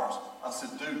couple hours. I said,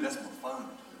 dude, that's my phone.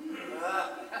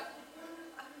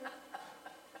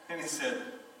 And he said,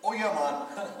 oh, yeah,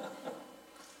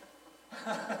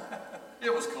 man.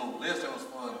 It was cool. It was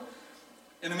fun.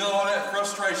 In the middle of all that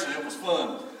frustration, it was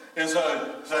fun. And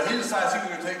so he decides he's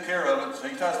going to take care of it. So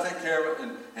he tries to take care of it,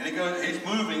 and he's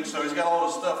moving, so he's got all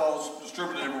this stuff all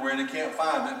distributed everywhere, and he can't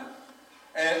find it.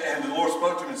 And the Lord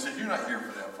spoke to him and said, you're not here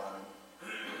for that phone.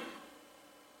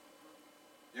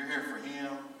 You're here for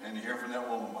him, and you're here for that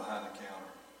woman behind the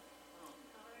counter.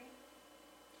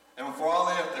 And before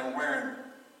I left, they were wearing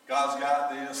God's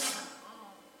Got This,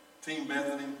 Team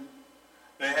Bethany.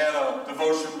 They had a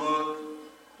devotion book.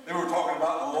 They were talking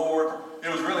about the Lord. It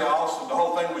was really awesome. The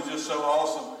whole thing was just so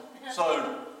awesome.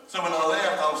 So when I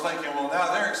left, I was thinking, well,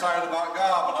 now they're excited about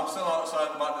God, but I'm still not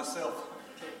excited about this cell phone.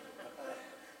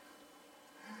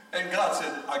 And God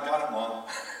said, I got it, Mom.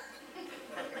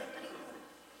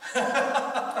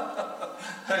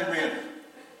 Amen.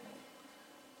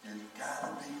 You got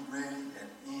to be ready at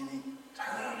any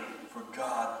time for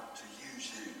God to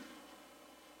use you.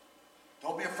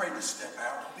 Don't be afraid to step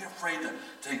out. Don't be afraid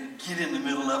to get in the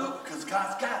middle of it, because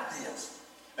God's got this.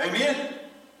 Amen?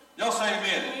 Y'all say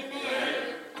amen.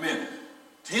 Amen. Amen.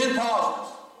 10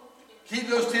 positives. Keep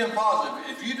those 10 positive.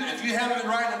 If you haven't been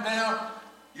writing them down,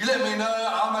 you let me know.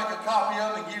 I'll make a copy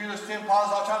of them and give you those 10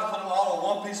 positives. I'll try to put them all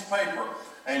on one piece of paper.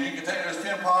 And you can take those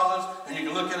 10 positives and you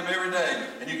can look at them every day.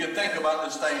 And you can think about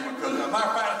this thing, because as a matter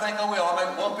of fact, I think I will. I'll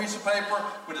make one piece of paper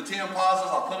with the 10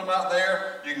 positives. I'll put them out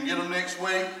there. You can get them next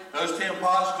week. Those 10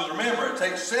 positives. Because remember, it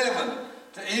takes 7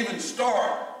 to even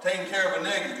start taking care of a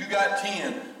negative. You got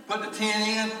 10. Put the 10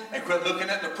 in and quit looking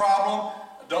at the problem.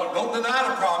 Don't deny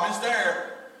the problem. It's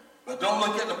there. But don't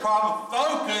look at the problem.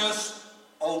 Focus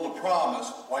on the promise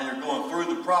while you're going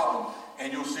through the problem,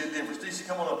 and you'll see a difference. DC,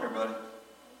 come on up here, buddy.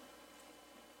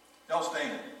 Y'all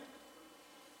stand.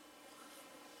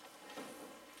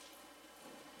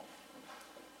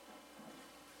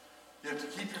 You have to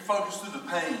keep your focus through the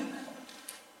pain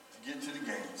to get to the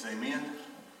gains. Amen?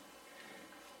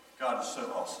 God is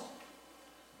so awesome.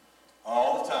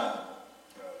 All the time.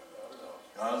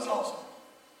 God is awesome.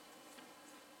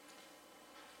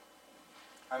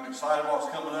 I'm excited about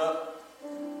what's coming up.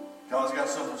 God's got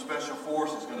something special for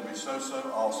us. It's going to be so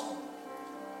awesome.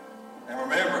 And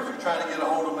remember, if you're trying to get a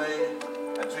hold of me,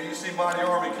 until you see Mighty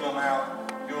Army come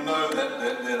out, you'll know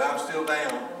that I'm still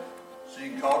down. So you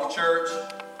can call the church,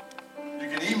 you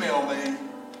can email me,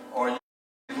 or you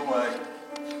can give away,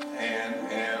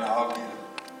 and I'll get it.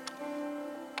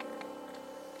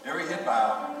 Every head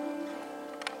bowed,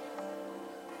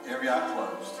 every eye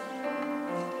closed.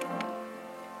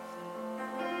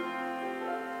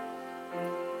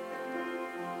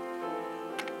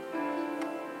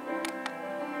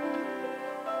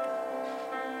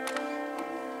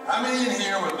 How many in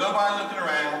here with nobody looking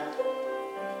around?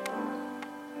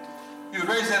 You would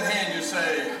raise that hand and you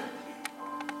say,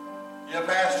 yeah,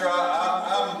 Pastor, I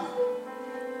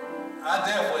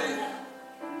definitely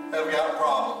have got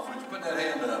problems. Would you put that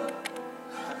hand up?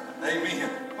 Amen.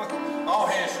 All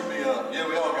hands should be up. Yeah,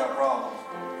 we all got problems.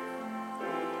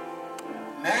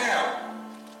 Now,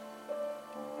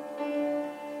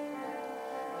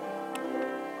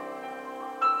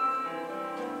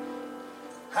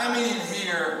 how many in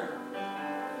here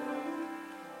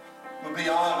would be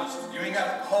honest? You ain't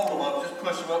got to hold them up, just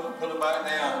push them up and put them back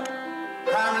down.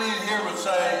 How many in here would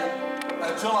say,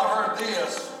 until I heard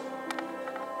this,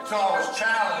 until I was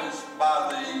challenged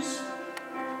by these,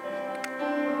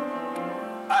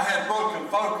 I had broken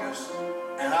focus,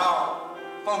 and I'll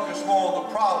focus more on the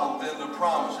problem than the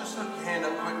promise. Just look your hand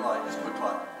up quick like, just quick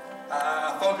like.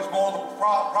 I focus more on the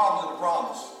problem than the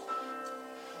promise.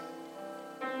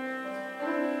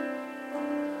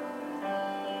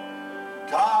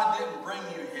 God didn't bring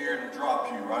you here to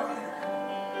drop you right here.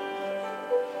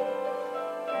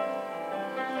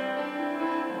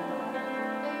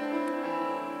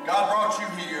 God brought you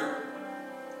here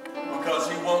because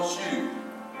He wants you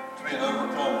to be an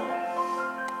overcomer.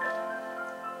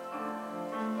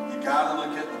 You got to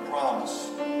look at the promise,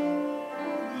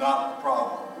 not the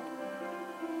problem.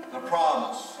 The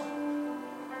promise,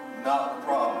 not the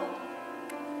problem.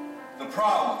 The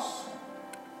promise,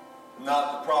 not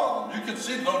the problem. You can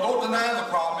see, don't deny the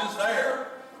problem, it's there.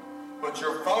 But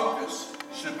your focus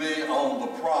should be on the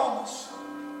promise.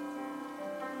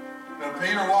 When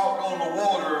Peter walked on the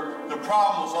water, the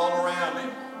problem was all around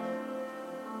him.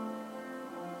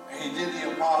 And he did the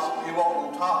impossible. He walked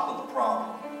on top of the problem.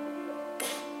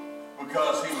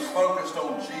 Because he was focused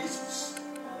on Jesus.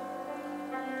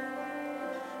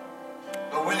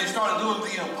 But when he started started doing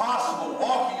the impossible,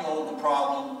 walking on the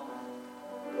problem,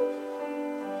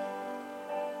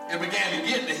 it began to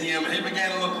get to him, and he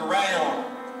began to look around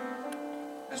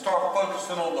and start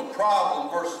focusing on the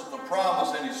problem versus the promise,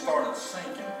 and he started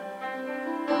sinking.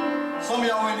 Some of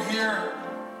y'all in here,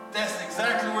 that's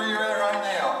exactly where you're at right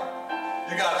now.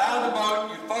 You got out of the boat,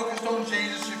 you focused on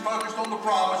Jesus, you focused on the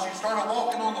promise, you started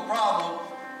walking on the problem,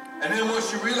 and then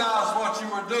once you realized what you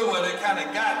were doing, it kind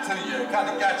of got to you, it kind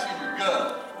of got you in your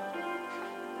gut.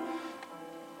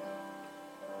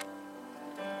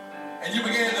 And you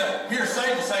began to hear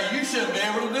Satan say, you shouldn't be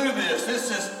able to do this. This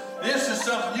is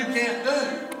something you can't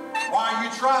do. Why are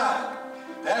you trying?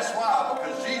 That's why,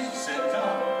 because Jesus said,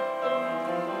 come.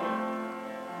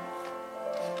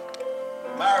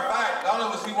 Matter of fact, not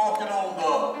only was he walking on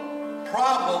the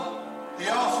problem, he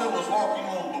also was walking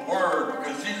on the word,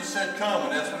 because Jesus said, come,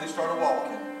 and that's when he started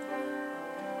walking.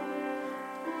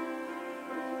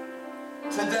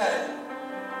 Today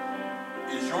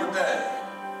is your day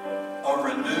of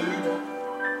renewed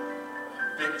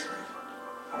victory.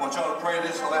 I want y'all to pray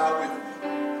this aloud with me.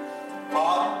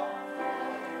 Father,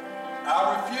 I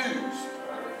refuse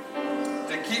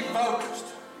to keep focused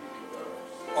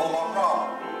on my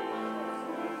problem.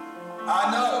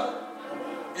 I know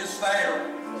it's there.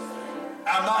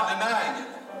 I'm not denying it.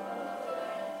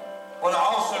 But I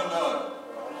also know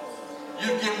you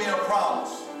give me a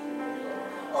promise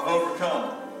of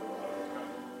overcoming.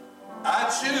 I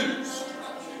choose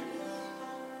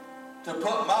to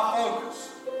put my focus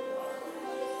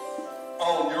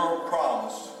on your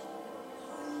promise,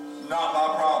 not my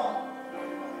problem.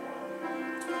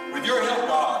 With your help,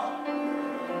 God,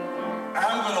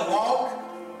 I'm going to walk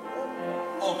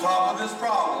on top of this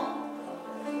problem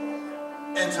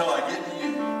until I get to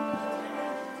you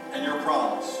and your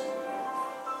promise.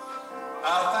 I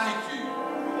thank you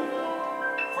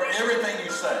for everything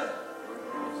you say,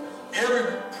 every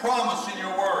promise in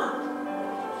your word,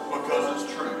 because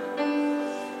it's true.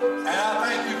 And I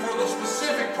thank you for the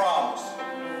specific promise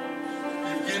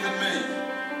you've given me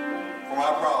for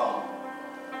my problem.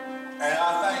 And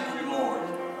I thank you, Lord,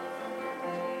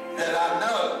 that I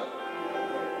know,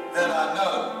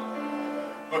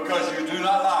 because you do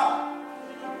not lie,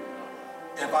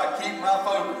 if I keep my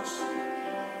focus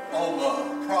on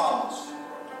the promise,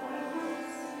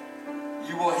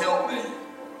 you will help me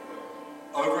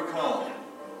overcome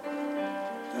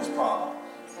this problem.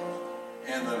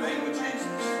 In the name of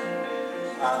Jesus,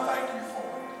 I thank you for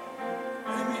it.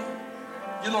 Amen.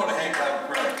 Give Lord a hand clap of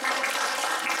praise.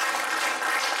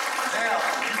 Now,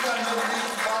 if you've got another need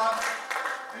from God,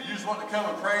 and you just want to come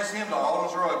and praise Him, the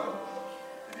altars are open.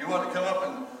 If you want to come up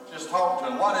and just talk to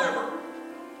Him, whatever.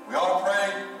 We all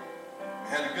prayed. We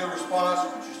had a good response.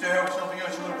 If you still have something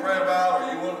else you want to pray about,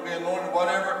 or you want to be anointed,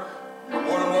 whatever, you're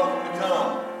more than welcome to come.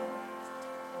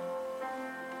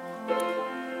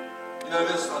 You know,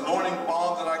 this anointing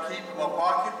balm that I keep in my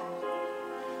pocket,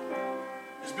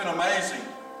 it's been amazing,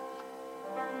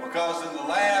 because in the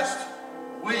last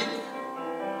week,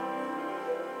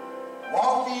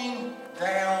 walking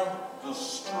down the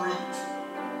street,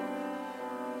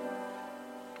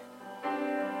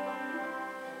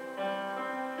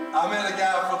 I met a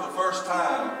guy for the first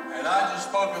time, and I just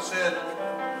spoke and said,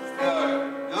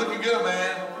 you're looking good,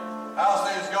 man. How's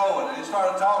things going? And he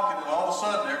started talking, and all of a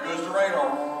sudden, there goes the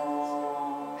radar.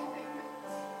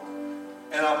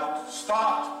 And I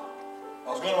stopped. I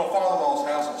was going to my father-in-law's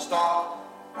house and stopped.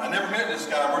 I never met this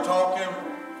guy. We're talking.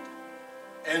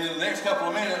 And in the next couple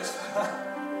of minutes,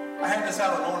 I had this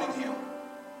out anointing him.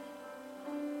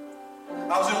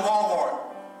 I was in Walmart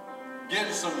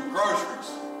getting some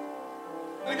groceries.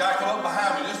 And a guy came up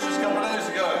behind me just a couple of days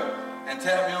ago and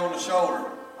tapped me on the shoulder.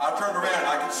 I turned around.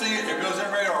 I could see it. There goes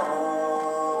that radar.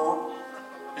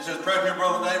 He says, pray for your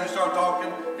brother David. Started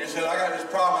talking. He said, I got this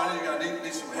problem. I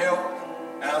need some help.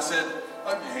 And I said,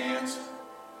 up your hands.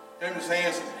 Gave him his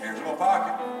hands. Here's in my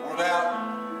pocket. Pulled it out.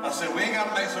 I said, we ain't got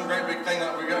to make some great big thing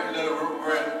like we got,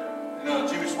 we're at,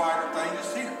 Jimmy Swagger thing,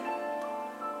 just here.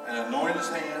 And anointed his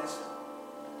hands.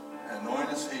 And anointed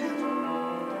his head.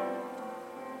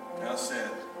 And I said,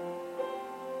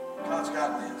 God's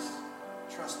got this.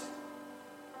 Trust Him.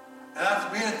 And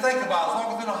I began to think about it. I was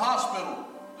walking through the hospital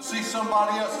to see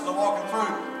somebody else as I'm walking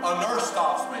through. A nurse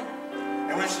stops me.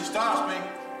 And when she stops me,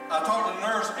 I talked to the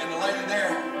nurse, and the lady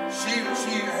there, she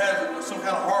had some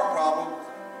kind of heart problem,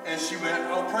 and she went,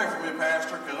 oh, pray for me,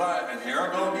 Pastor, and here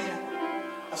I go again.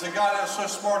 I said, God, that's so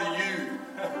smart of you.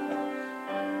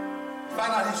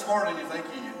 Find out He's smarter than you think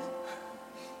He is.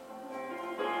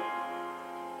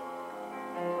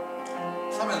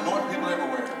 So I'm anointing people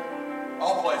everywhere,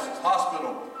 all places,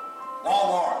 hospital,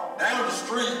 Walmart, down the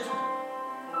street.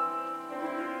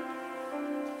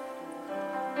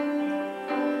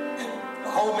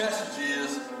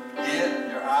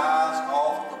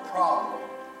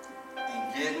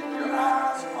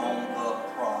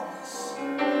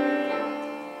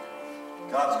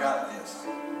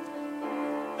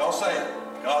 Y'all say it.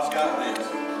 God's got this.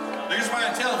 Look at somebody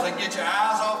and tell them, they can get your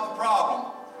eyes off the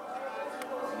problem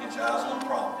and get your eyes on the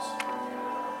promise.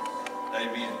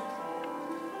 Amen.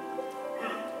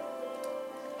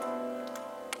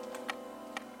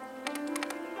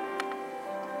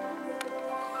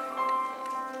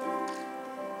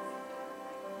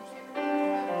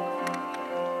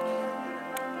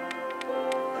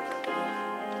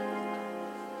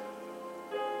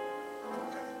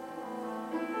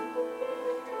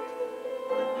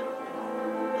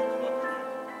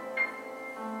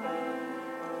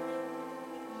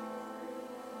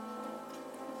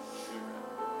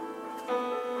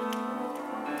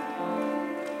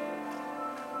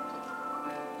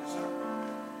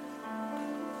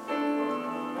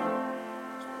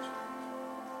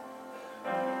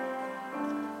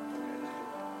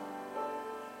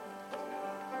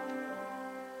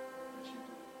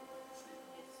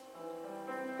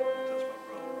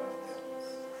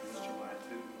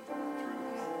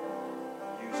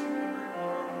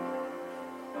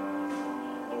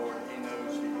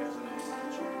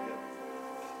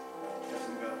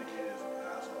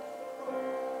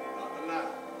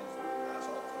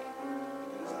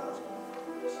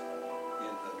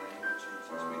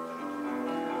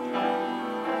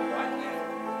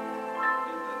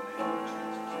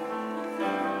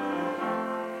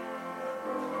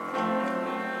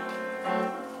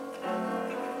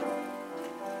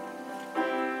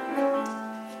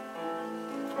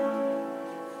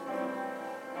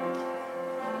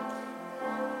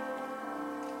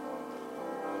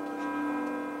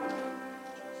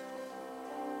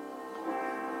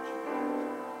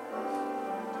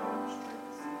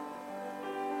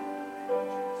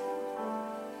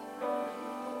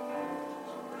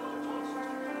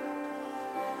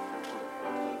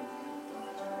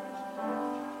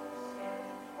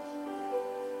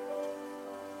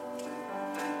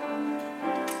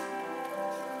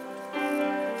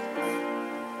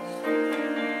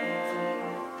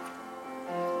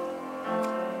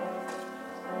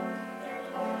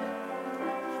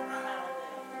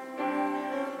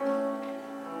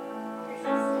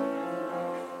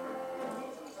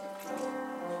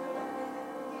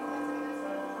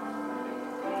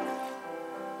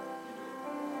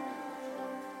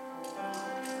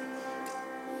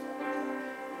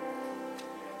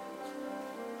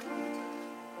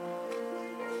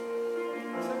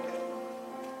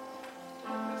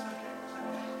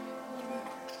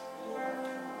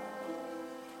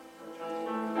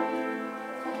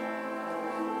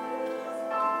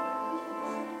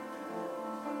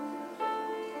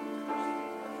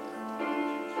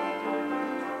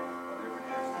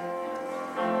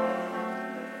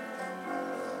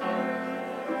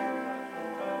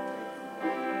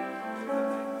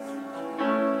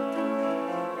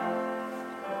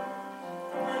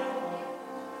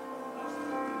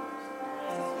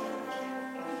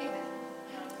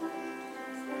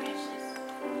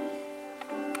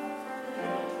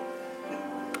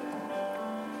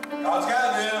 God's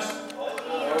got this. All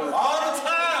the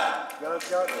time. God's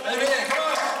got this. Amen. Come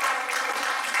on.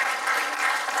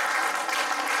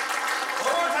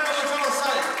 One more time, I'm trying to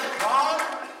say, God,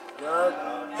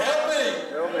 help me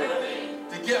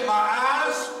to get my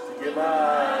eyes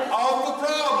off the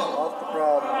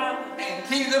problem and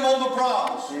keep them on the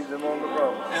promise. In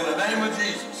the name of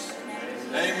Jesus.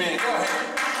 Amen. Go ahead.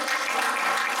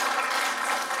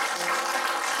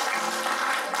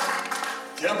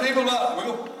 Tell people about it. We're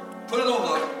going to put it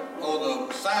on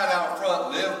the sign out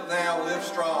front. Live now, live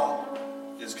strong.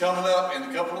 It's coming up in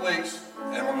a couple of weeks,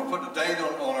 and we're going to put the date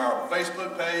on our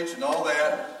Facebook page and all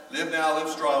that. Live now, live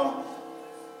strong.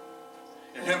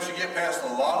 It helps you get past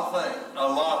a lot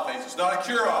of things. It's not a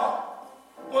cure-all,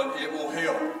 but it will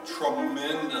help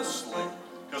tremendously.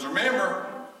 Because remember,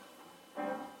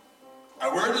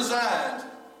 we're designed,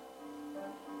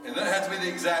 and that has to be the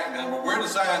exact number, we're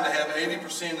designed to have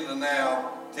 80% in the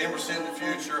now, 10% in the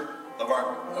future of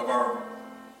our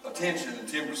attention, and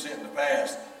 10% in the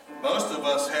past. Most of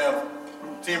us have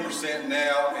 10%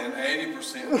 now and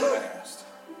 80% in the past,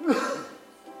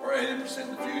 or 80%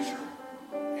 in the future.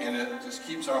 And it just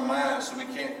keeps our minds so we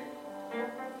can't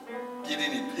get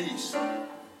any peace.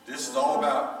 This is all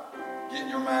about getting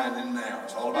your mind in now.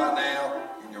 It's all about now,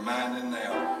 getting your mind in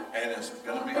now. And it's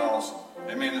going to be awesome.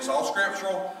 I mean, it's all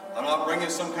scriptural. I'm not bringing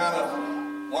some kind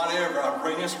of whatever. I'm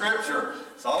bringing scripture.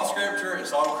 It's all scripture.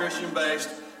 It's all Christian based.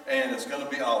 And it's going to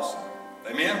be awesome.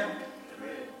 Amen?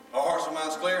 Amen. Our hearts and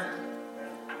minds clear?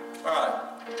 All right.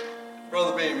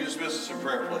 Brother Beam, you dismiss us in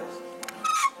prayer, please.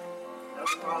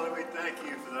 Father, we thank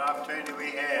you for the opportunity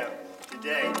we have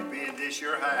today to be in this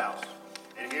your house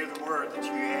and hear the word that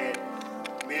you had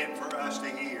meant for us to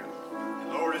hear. And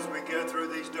Lord, as we go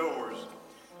through these doors,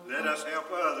 let us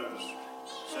help others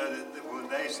so that when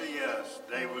they see us,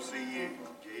 they will see you.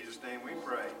 In Jesus' name we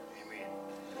pray.